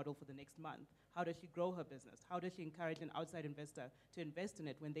business model for the next month? How does she grow her business? How does she encourage an outside investor to invest in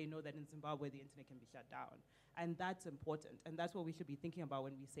it when they know that in Zimbabwe the internet can be shut down? And that's important, and that's what we should be thinking about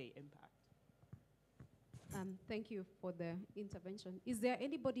when we say impact. Thank you for the intervention. Is there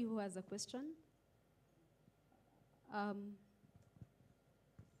anybody who has a question?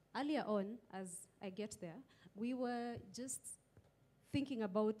 Earlier on, as I get there, we were just thinking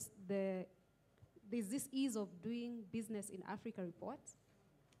about there's this ease of doing business in Africa report,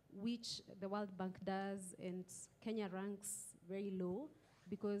 which the World Bank does, and Kenya ranks very low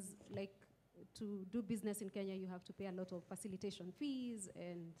because, like, to do business in Kenya, you have to pay a lot of facilitation fees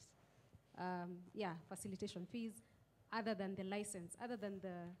and, facilitation fees, other than the license, other than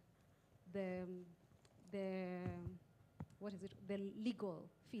the legal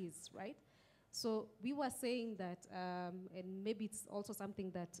fees, right? So we were saying that, and maybe it's also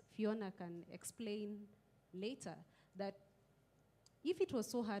something that Fiona can explain later, that if it was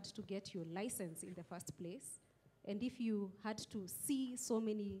so hard to get your license in the first place, and if you had to see so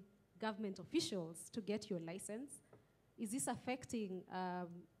many government officials to get your license, is this affecting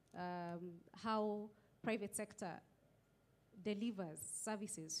how private sector delivers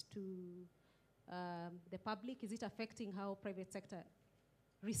services to the public? Is it affecting how private sector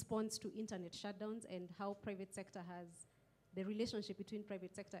responds to internet shutdowns, and how private sector has the relationship between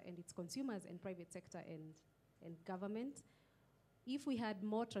private sector and its consumers and private sector and government? If we had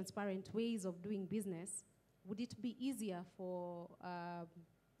more transparent ways of doing business, would it be easier for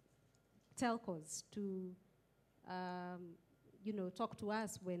telcos to talk to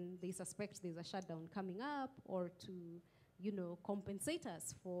us when they suspect there's a shutdown coming up, or to compensate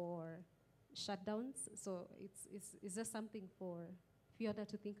us for shutdowns? So it's just something for Fiona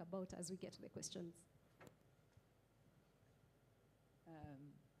to think about as we get to the questions.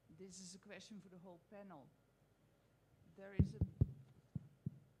 This is a question for the whole panel. There is a...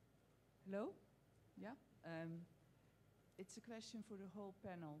 Hello? Yeah? It's a question for the whole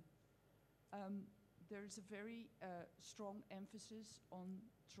panel. There is a very strong emphasis on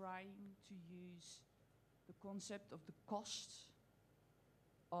trying to use the concept of the cost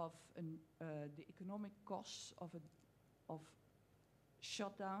of the economic costs of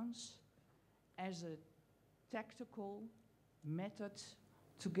shutdowns as a tactical method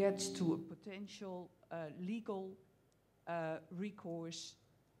to get to a potential legal recourse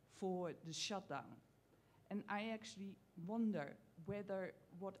for the shutdown. And I actually wonder whether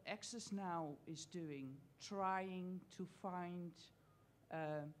what Access Now is doing, trying to find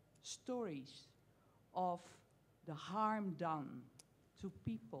stories of the harm done to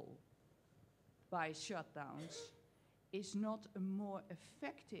people by shutdowns, is not a more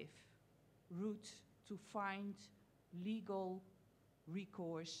effective route to find legal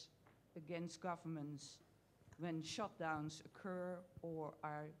recourse against governments when shutdowns occur or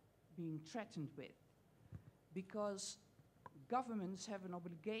are being threatened with. Because governments have an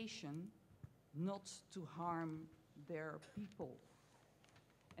obligation not to harm their people.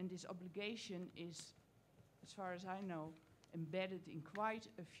 And this obligation is, as far as I know, embedded in quite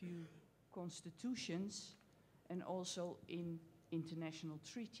a few constitutions and also in international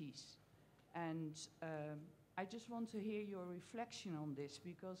treaties. And I just want to hear your reflection on this,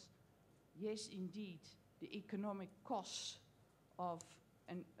 because yes, indeed, the economic costs of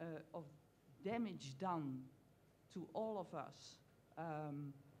damage done to all of us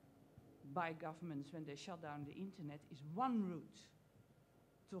by governments when they shut down the internet is one route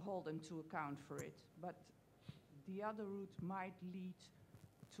to hold them to account for it. But the other route might lead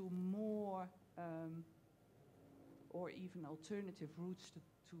to more or even alternative routes to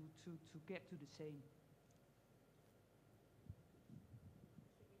get to the same.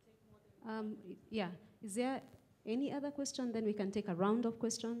 Yeah, is there any other question? Then we can take a round of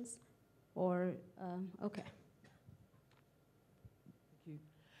questions, or, okay. Thank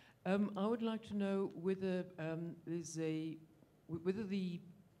you. I would like to know whether whether the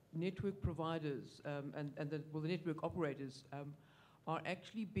network providers the network operators are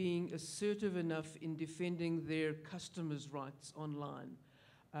actually being assertive enough in defending their customers' rights online?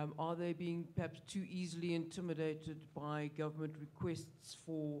 Are they being perhaps too easily intimidated by government requests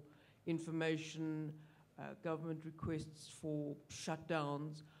for information, government requests for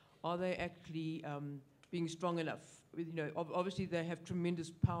shutdowns? Are they actually being strong enough? You know, obviously they have tremendous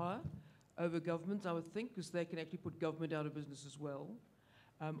power over governments, I would think, because they can actually put government out of business as well.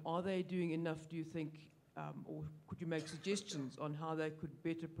 Are they doing enough, do you think, or could you make suggestions on how they could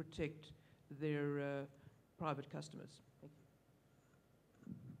better protect their private customers? Thank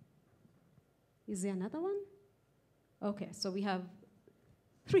you. Is there another one? Okay, so we have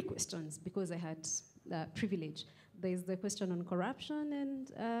 3 questions because I had the privilege. There's the question on corruption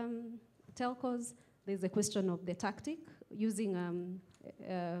and telcos. There's the question of the tactic, using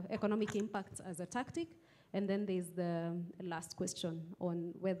economic impact as a tactic. And then there's the last question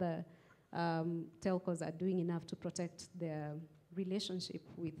on whether telcos are doing enough to protect their relationship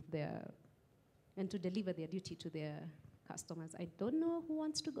with and to deliver their duty to their customers. I don't know who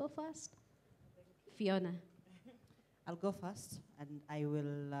wants to go first. Fiona. I'll go first, and I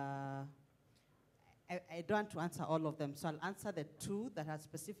will. I don't want to answer all of them, so I'll answer the 2 that are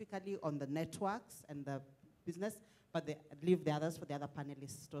specifically on the networks and the business, but leave the others for the other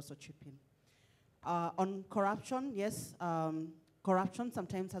panelists to also chip in. On corruption, yes, corruption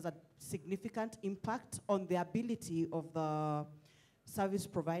sometimes has a significant impact on the ability of the service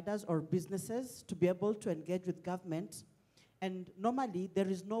providers or businesses to be able to engage with government, and normally there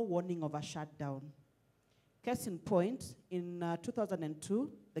is no warning of a shutdown. Case in point, in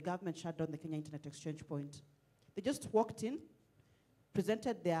 2002, the government shut down the Kenya Internet Exchange Point. They just walked in,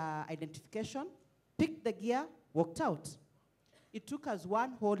 presented their identification, picked the gear, walked out. It took us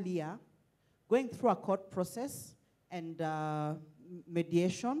 1 whole year going through a court process and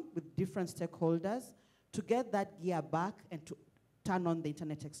mediation with different stakeholders to get that gear back and to turn on the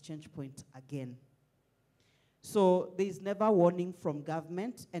Internet Exchange Point again. So there is never warning from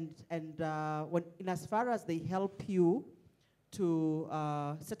government, and in as far as they help you to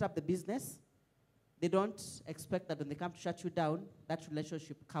set up the business, they don't expect that when they come to shut you down, that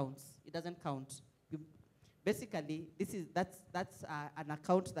relationship counts. It doesn't count. Basically, that's an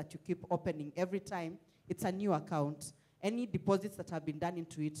account that you keep opening every time. It's a new account. Any deposits that have been done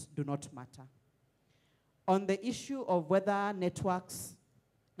into it do not matter. On the issue of whether network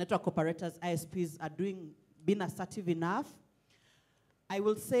operators, ISPs, are being assertive enough, I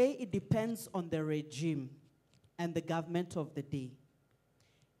will say it depends on the regime and the government of the day.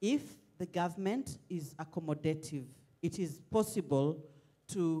 If the government is accommodative, it is possible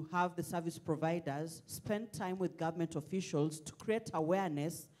to have the service providers spend time with government officials to create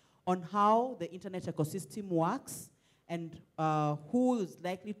awareness on how the internet ecosystem works and who is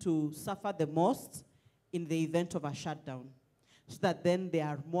likely to suffer the most in the event of a shutdown, so that then they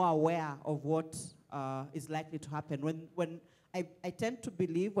are more aware of what is likely to happen. I tend to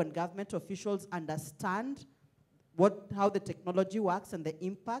believe when government officials understand how the technology works and the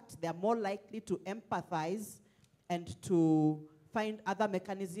impact, they are more likely to empathize and to find other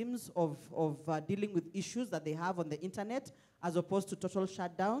mechanisms of dealing with issues that they have on the internet, as opposed to total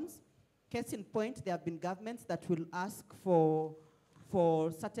shutdowns. Case in point, there have been governments that will ask for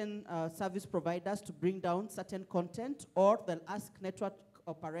certain service providers to bring down certain content, or they'll ask network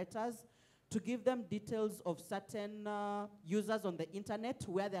operators to give them details of certain users on the internet,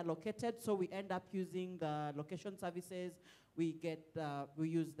 where they're located, so we end up using the location services. We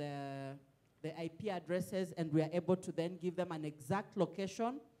use the IP addresses, and we are able to then give them an exact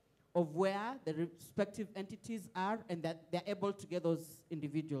location of where the respective entities are, and that they're able to get those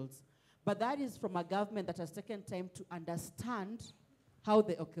individuals. But that is from a government that has taken time to understand how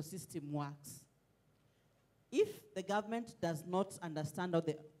the ecosystem works. If the government does not understand how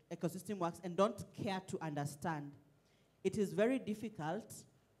the ecosystem works and don't care to understand, it is very difficult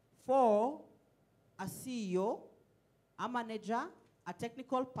for a CEO, a manager, a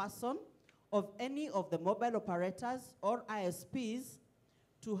technical person of any of the mobile operators or ISPs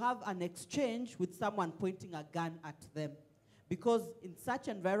to have an exchange with someone pointing a gun at them. Because in such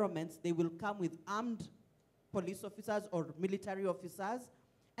environments, they will come with armed police officers or military officers,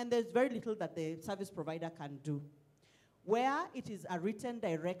 and there's very little that the service provider can do. Where it is a written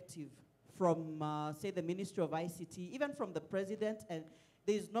directive from, say, the Ministry of ICT, even from the president, and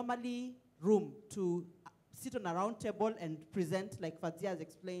there's normally room to sit on a round table and present, like Fadzia has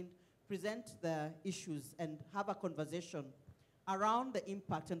explained, present the issues and have a conversation around the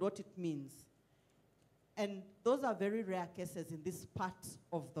impact and what it means. And those are very rare cases in this part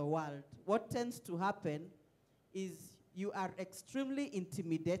of the world. What tends to happen is you are extremely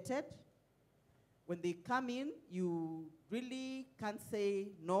intimidated. When they come in, you really can't say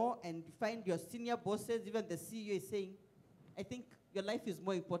no, and you find your senior bosses, even the CEO is saying, I think your life is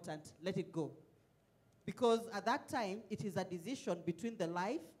more important, let it go. Because at that time, it is a decision between the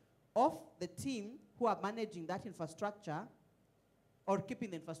life of the team who are managing that infrastructure or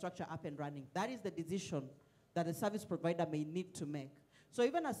keeping the infrastructure up and running. That is the decision that a service provider may need to make. So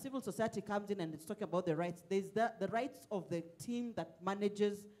even as civil society comes in and it's talking about the rights, there's the rights of the team that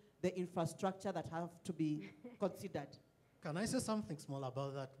manages the infrastructure that have to be considered. Can I say something small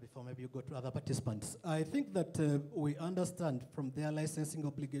about that before maybe you go to other participants? I think that we understand from their licensing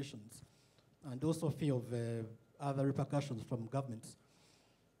obligations and also fear of other repercussions from governments.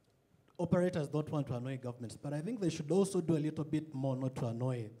 Operators don't want to annoy governments, but I think they should also do a little bit more not to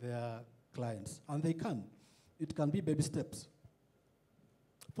annoy their clients. And they can. It can be baby steps.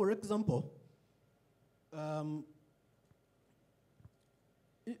 For example,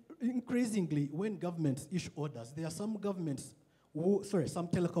 increasingly, when governments issue orders, there are some some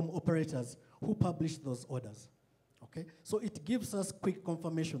telecom operators who publish those orders. Okay, so it gives us quick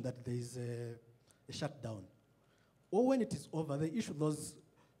confirmation that there is a shutdown. Or when it is over, they issue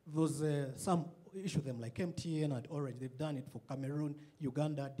some issue them like MTN and Orange. They've done it for Cameroon,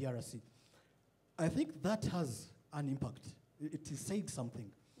 Uganda, DRC. I think that has an impact. It is saying something.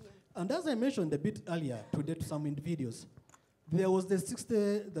 Yeah. And as I mentioned a bit earlier today to some individuals, there was the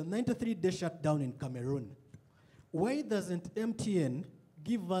 93-day shutdown in Cameroon. Why doesn't MTN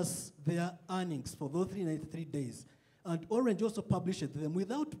give us their earnings for those 393 days? And Orange also published them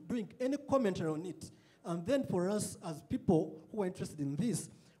without doing any commentary on it. And then for us as people who are interested in this,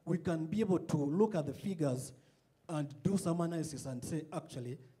 we can be able to look at the figures and do some analysis and say,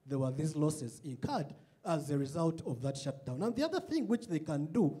 actually, there were these losses incurred as a result of that shutdown. And the other thing which they can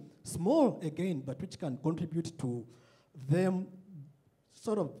do, small again, but which can contribute to them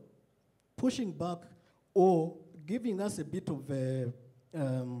sort of pushing back or giving us a bit of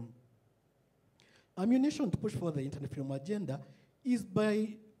ammunition to push for the internet freedom agenda, is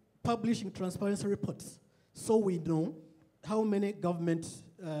by publishing transparency reports. So we know how many government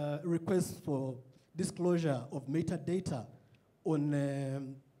requests for disclosure of metadata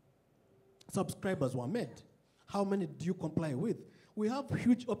on subscribers were made. How many do you comply with? We have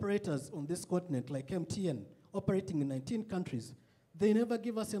huge operators on this continent like MTN operating in 19 countries. They never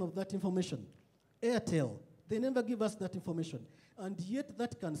give us any of that information. Airtel, they never give us that information. And yet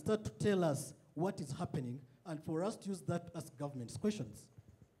that can start to tell us what is happening and for us to use that as government's questions.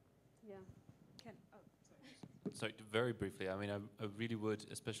 Yeah. Sorry, very briefly, I mean, I really would,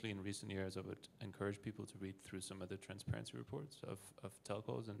 especially in recent years, I would encourage people to read through some of the transparency reports of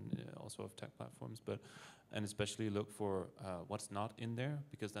telcos and also of tech platforms, and especially look for what's not in there,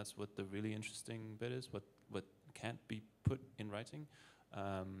 because that's what the really interesting bit is, what can't be put in writing.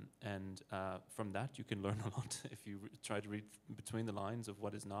 And from that, you can learn a lot if you try to read between the lines of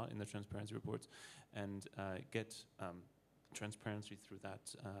what is not in the transparency reports and get transparency through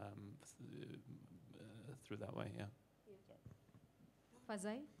that through that way, yeah.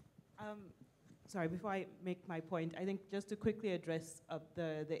 Fazai? Sorry, before I make my point, I think just to quickly address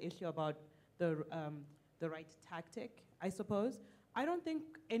the issue about the right tactic, I suppose. I don't think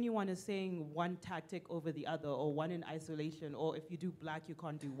anyone is saying one tactic over the other or one in isolation, or if you do black, you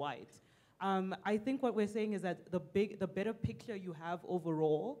can't do white. I think what we're saying is that the better picture you have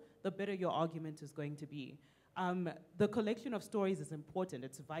overall, the better your argument is going to be. The collection of stories is important,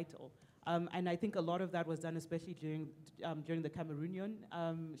 it's vital. And I think a lot of that was done especially during the Cameroonian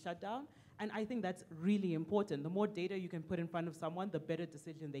shutdown. And I think that's really important. The more data you can put in front of someone, the better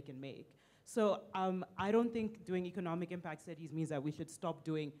decision they can make. So I don't think doing economic impact studies means that we should stop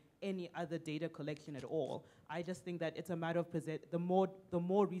doing any other data collection at all. I just think that it's a matter of the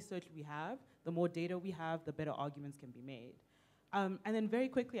more research we have, the more data we have, the better arguments can be made. And then very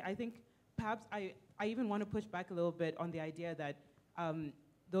quickly, I think perhaps I even want to push back a little bit on the idea that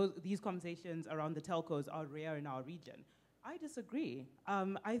these conversations around the telcos are rare in our region. I disagree.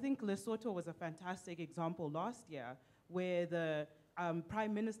 I think Lesotho was a fantastic example last year where the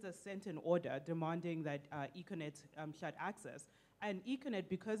Prime Minister sent an order demanding that Econet shut access. And Econet,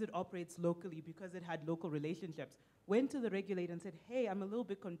 because it operates locally, because it had local relationships, went to the regulator and said, hey, I'm a little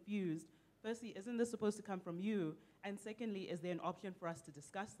bit confused. Firstly, isn't this supposed to come from you? And secondly, is there an option for us to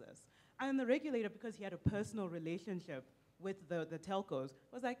discuss this? And the regulator, because he had a personal relationship with the telcos,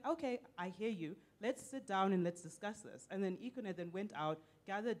 was like, okay, I hear you. Let's sit down and let's discuss this. And then Econet then went out,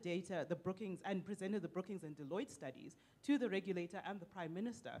 gathered data, the Brookings, and presented the Brookings and Deloitte studies to the regulator and the Prime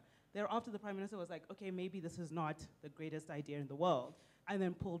Minister. Thereafter, the Prime Minister was like, okay, maybe this is not the greatest idea in the world, and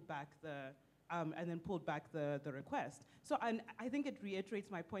then pulled back the and then pulled back the request. So I think it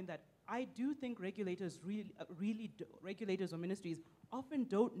reiterates my point that I do think regulators regulators or ministries often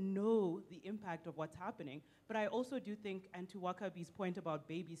don't know the impact of what's happening. But I also do think, and to Wakabi's point about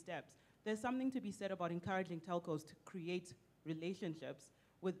baby steps, there's something to be said about encouraging telcos to create relationships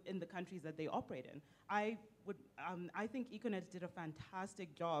within the countries that they operate in. I think Econet did a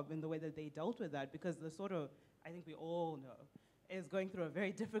fantastic job in the way that they dealt with that, because the sort of, I think we all know, is going through a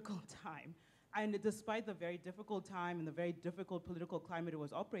very difficult time. And despite the very difficult time and the very difficult political climate it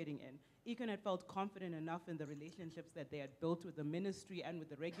was operating in, Econet felt confident enough in the relationships that they had built with the ministry and with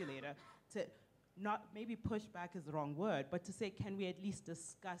the regulator to not maybe push back is the wrong word, but to say, can we at least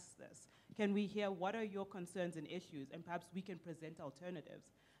discuss this? Can we hear what are your concerns and issues, and perhaps we can present alternatives.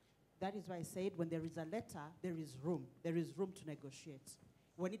 That is why I said when there is a letter, there is room. There is room to negotiate.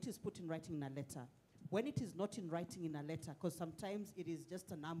 When it is put in writing in a letter. When it is not in writing in a letter, because sometimes it is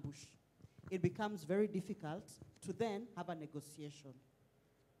just an ambush, it becomes very difficult to then have a negotiation.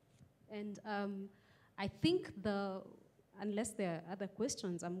 And I think unless there are other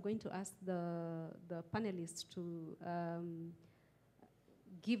questions, I'm going to ask the panelists to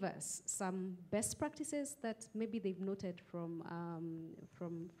give us some best practices that maybe they've noted from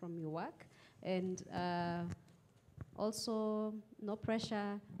your work, and also no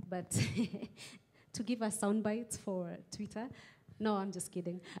pressure, but to give us sound bites for Twitter. No, I'm just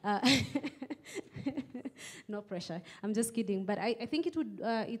kidding. No pressure. I'm just kidding. But I think it would.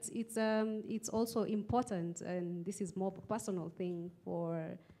 It's also important, and this is more personal thing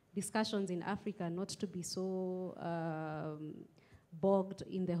for discussions in Africa, not to be so bogged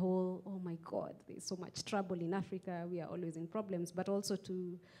in the whole. Oh my God, there's so much trouble in Africa. We are always in problems. But also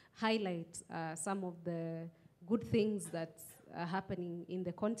to highlight some of the good things that are happening in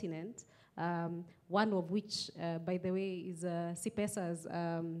the continent. One of which, by the way, is CIPESA's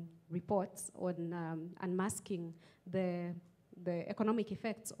reports on unmasking the economic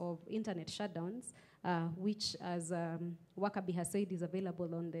effects of internet shutdowns, which, as Wakabi has said, is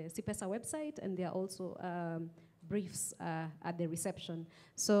available on the CIPESA website, and there are also briefs at the reception.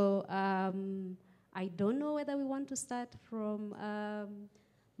 So I don't know whether we want to start from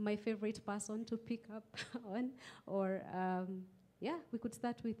my favorite person to pick up on, or yeah, we could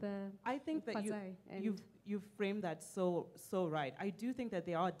start with I think that you've framed that so right. I do think that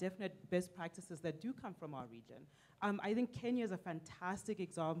there are definite best practices that do come from our region. I think Kenya is a fantastic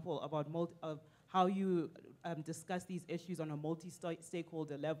example about of how you discuss these issues on a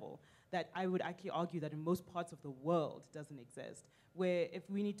multi-stakeholder level that I would actually argue that in most parts of the world doesn't exist. Where if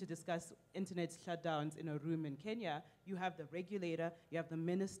we need to discuss internet shutdowns in a room in Kenya, you have the regulator, you have the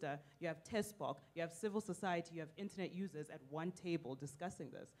minister, you have TESPOC, you have civil society, you have internet users at one table discussing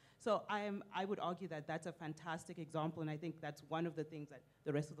this. So I would argue that that's a fantastic example, and I think that's one of the things that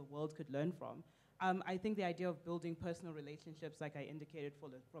the rest of the world could learn from. I think the idea of building personal relationships, like I indicated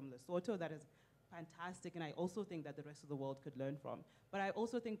from Lesotho, that is fantastic, and I also think that the rest of the world could learn from. But I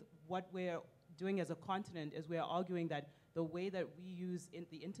also think what we're doing as a continent is we're arguing that the way that we use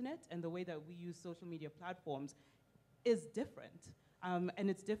the internet and the way that we use social media platforms is different. And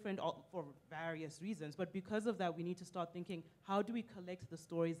it's different for various reasons. But because of that, we need to start thinking, how do we collect the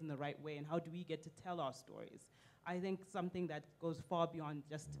stories in the right way, and how do we get to tell our stories? I think something that goes far beyond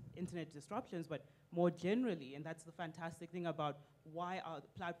just internet disruptions, but more generally, and that's the fantastic thing about why our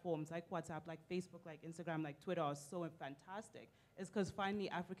platforms like WhatsApp, like Facebook, like Instagram, like Twitter are so fantastic, is because finally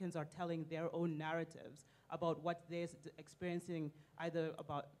Africans are telling their own narratives about what they're experiencing, either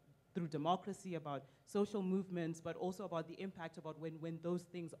through democracy, about social movements, but also about the impact about when those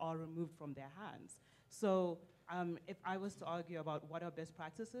things are removed from their hands. So if I was to argue about what are best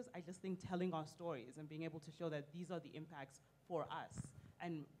practices, I just think telling our stories and being able to show that these are the impacts for us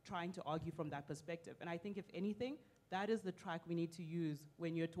and trying to argue from that perspective. And I think if anything, that is the track we need to use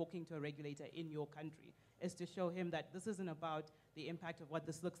when you're talking to a regulator in your country, is to show him that this isn't about the impact of what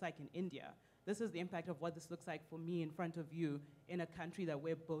this looks like in India. This is the impact of what this looks like for me in front of you in a country that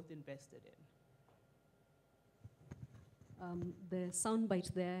we're both invested in. The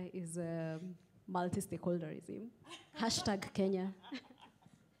soundbite there is multi-stakeholderism. Hashtag Kenya.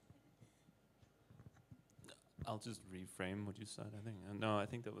 I'll just reframe what you said, I think. No, I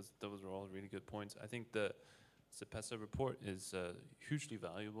think those were all really good points. I think the CIPESA report is hugely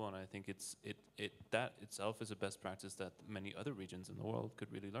valuable, and I think that itself is a best practice that many other regions in the world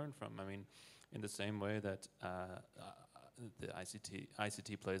could really learn from. I mean, in the same way that the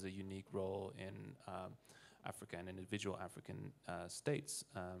ICT plays a unique role in Africa and individual African states,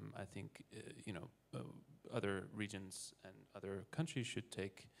 I think other regions and other countries should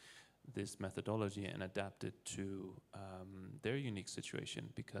take this methodology and adapt it to their unique situation,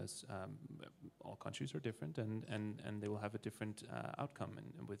 because all countries are different, and they will have a different outcome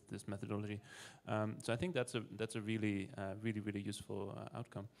with this methodology. So I think that's a really really useful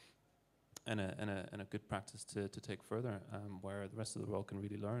outcome, and a good practice to take further, where the rest of the world can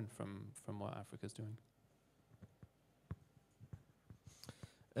really learn from what Africa is doing.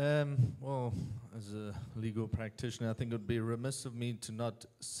 Well, as a legal practitioner, I think it would be remiss of me to not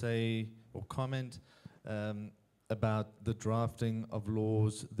say or comment about the drafting of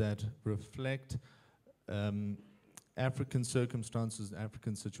laws that reflect African circumstances,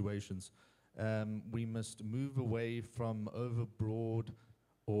 African situations. We must move away from overbroad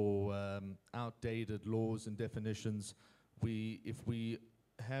or outdated laws and definitions. If we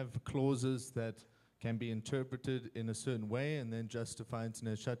have clauses that can be interpreted in a certain way and then justify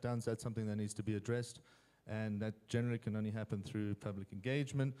internet shutdowns, that's something that needs to be addressed, and that generally can only happen through public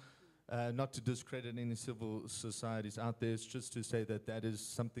engagement. Not to discredit any civil societies out there, it's just to say that that is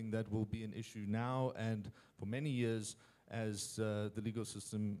something that will be an issue now and for many years, as the legal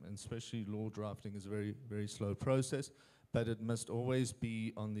system, and especially law drafting, is a very, very slow process, but it must always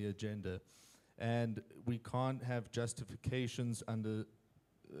be on the agenda. And we can't have justifications under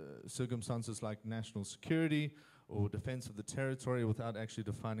circumstances like national security or defense of the territory without actually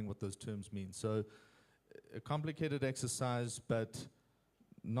defining what those terms mean. So a complicated exercise, but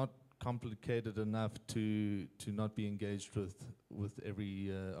not complicated enough to not be engaged with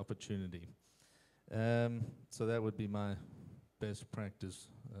every opportunity. So that would be my best practice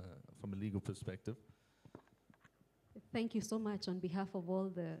from a legal perspective. Thank you so much on behalf of all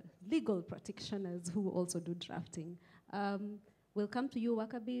the legal practitioners who also do drafting. We'll come to you,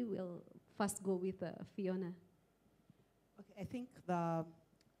 Wakabi. We'll first go with Fiona. Okay, I think the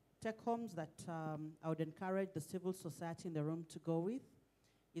take-homes that I would encourage the civil society in the room to go with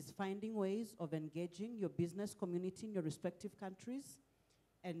is finding ways of engaging your business community in your respective countries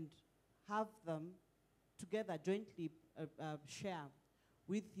and have them together jointly share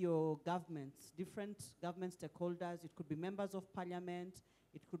with your governments, different government stakeholders. It could be members of parliament,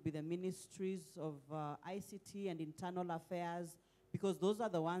 it could be the ministries of ICT and internal affairs, because those are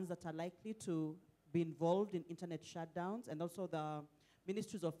the ones that are likely to be involved in internet shutdowns, and also the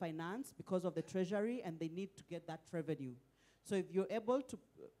ministries of finance because of the treasury, and they need to get that revenue. So if you're able to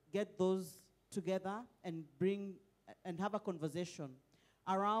get those together and bring and have a conversation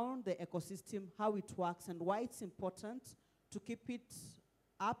around the ecosystem, how it works, and why it's important to keep it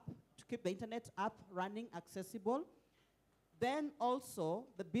up, to keep the internet up, running, accessible, then also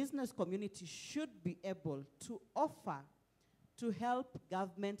the business community should be able to offer to help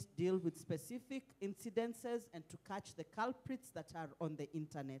government deal with specific incidences and to catch the culprits that are on the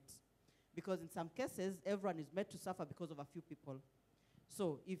internet. Because in some cases, everyone is made to suffer because of a few people.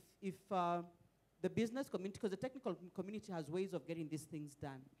 So if the business community, because the technical community has ways of getting these things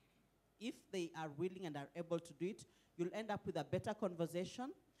done, if they are willing and are able to do it, you'll end up with a better conversation.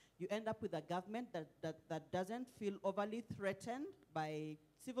 You end up with a government that doesn't feel overly threatened by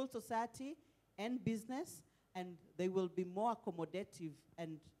civil society and business, and they will be more accommodative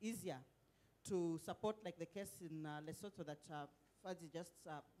and easier to support, like the case in Lesotho that Fadzi just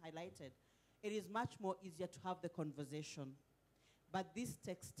highlighted. It is much more easier to have the conversation. But this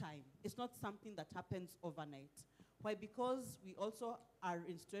takes time. It's not something that happens overnight. Why? Because we also are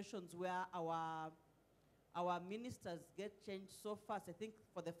in situations where our ministers get changed so fast. I think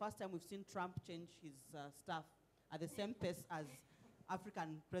for the first time we've seen Trump change his staff at the same pace as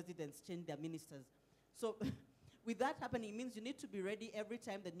African presidents change their ministers. So with that happening, it means you need to be ready every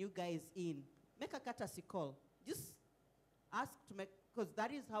time the new guy is in. Make a courtesy call. Just ask to make, because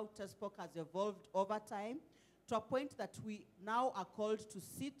that is how TESPOC has evolved over time, to a point that we now are called to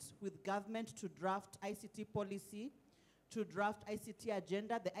sit with government to draft ICT policy, to draft ICT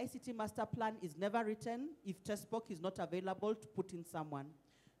agenda. The ICT master plan is never written if TESPOC is not available to put in someone.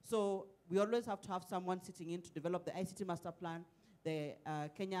 So we always have to have someone sitting in to develop the ICT master plan, the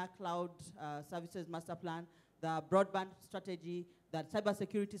Kenya Cloud Services master plan, the broadband strategy, the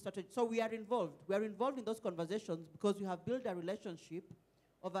cybersecurity strategy. So we are involved. We are involved in those conversations because we have built a relationship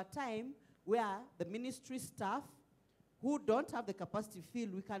over time where the ministry staff who don't have the capacity feel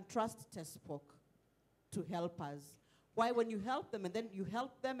we can trust TESPOC to help us. Why? When you help them and then you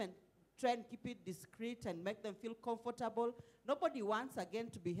help them and try and keep it discreet and make them feel comfortable, nobody wants again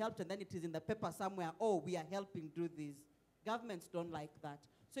to be helped and then it is in the paper somewhere, oh, we are helping do this. Governments don't like that.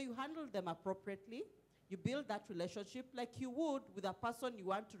 So you handle them appropriately. You build that relationship like you would with a person you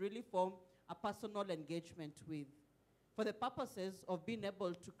want to really form a personal engagement with, for the purposes of being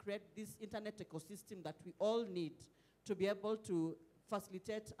able to create this internet ecosystem that we all need to be able to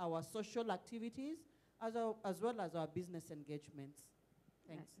facilitate our social activities as well as our business engagements.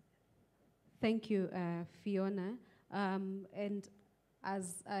 Thanks. Thank you, Fiona. And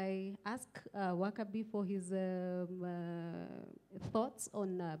as I ask Wakabi for his thoughts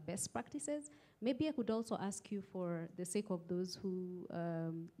on best practices, maybe I could also ask you, for the sake of those who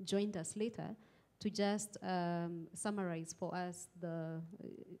joined us later, to just summarize for us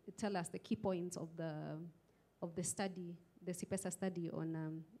tell us the key points of the study, the CIPESA study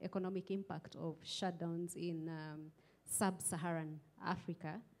on economic impact of shutdowns in sub-Saharan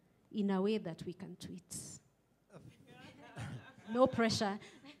Africa, in a way that we can tweet. No pressure.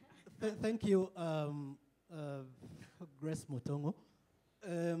 Thank you, Grace Mutongo.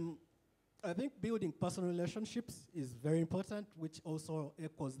 I think building personal relationships is very important, which also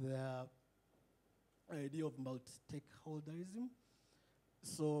echoes the idea of multi-stakeholderism.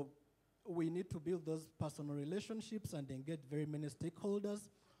 So we need to build those personal relationships and engage very many stakeholders,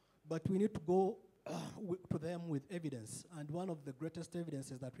 but we need to go to them with evidence. And one of the greatest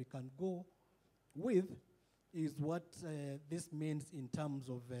evidences that we can go with is what this means in terms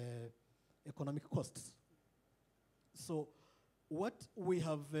of economic costs. So what we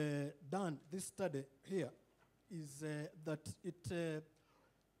have done, this study here, is that it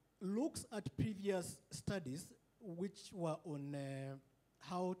looks at previous studies which were on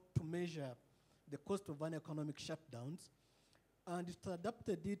how to measure the cost of uneconomic shutdowns, and it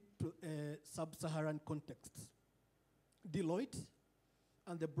adapted it to a sub-Saharan context. Deloitte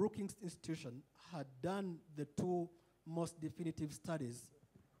and the Brookings Institution had done the two most definitive studies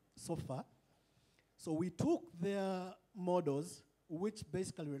so far. So we took their models, which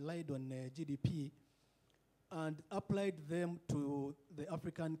basically relied on GDP, and applied them to the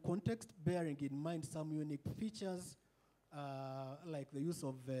African context, bearing in mind some unique features, like the use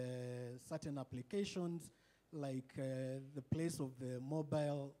of certain applications, like the place of the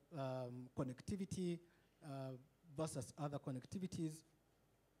mobile connectivity versus other connectivities.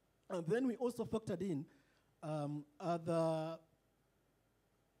 And then we also factored in other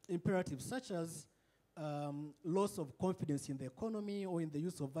imperatives, such as loss of confidence in the economy or in the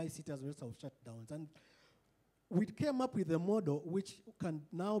use of ICT as a result of shutdowns. And we came up with a model which can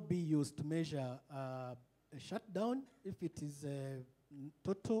now be used to measure a shutdown, if it is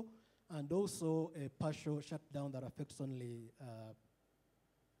total, and also a partial shutdown that affects only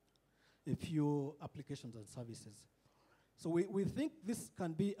a few applications and services. So we think this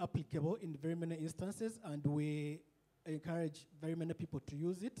can be applicable in very many instances, and we encourage very many people to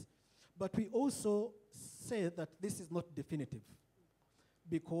use it. But we also say that this is not definitive,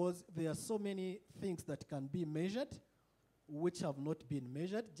 because there are so many things that can be measured which have not been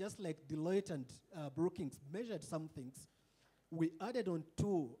measured. Just like Deloitte and Brookings measured some things, we added on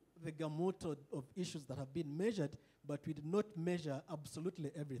to the gamut of issues that have been measured, but we did not measure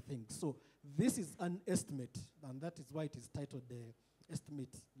absolutely everything. So this is an estimate, and that is why it is titled the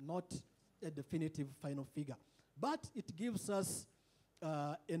estimate, not a definitive final figure. But it gives us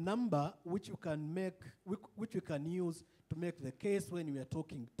a number which you can make, which you can use to make the case when we are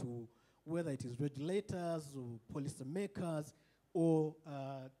talking to whether it is regulators or policymakers or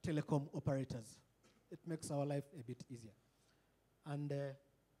telecom operators. It makes our life a bit easier. And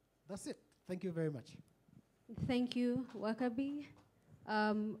that's it. Thank you very much. Thank you, Wakabi.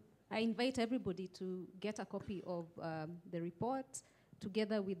 I invite everybody to get a copy of the report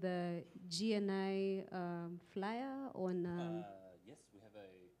together with the GNI flyer on... yes, we have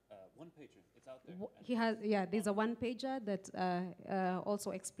a one-pager. It's out there. There's a one-pager that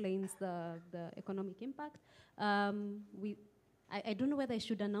also explains the economic impact. I don't know whether I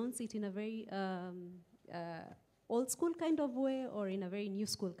should announce it in a very old school kind of way or in a very new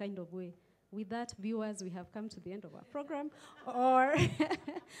school kind of way. With that, viewers, we have come to the end of our program. Or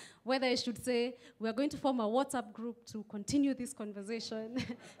whether I should say, we're going to form a WhatsApp group to continue this conversation.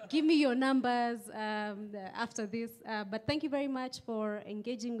 Give me your numbers after this. But thank you very much for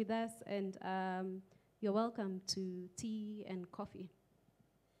engaging with us, and you're welcome to tea and coffee.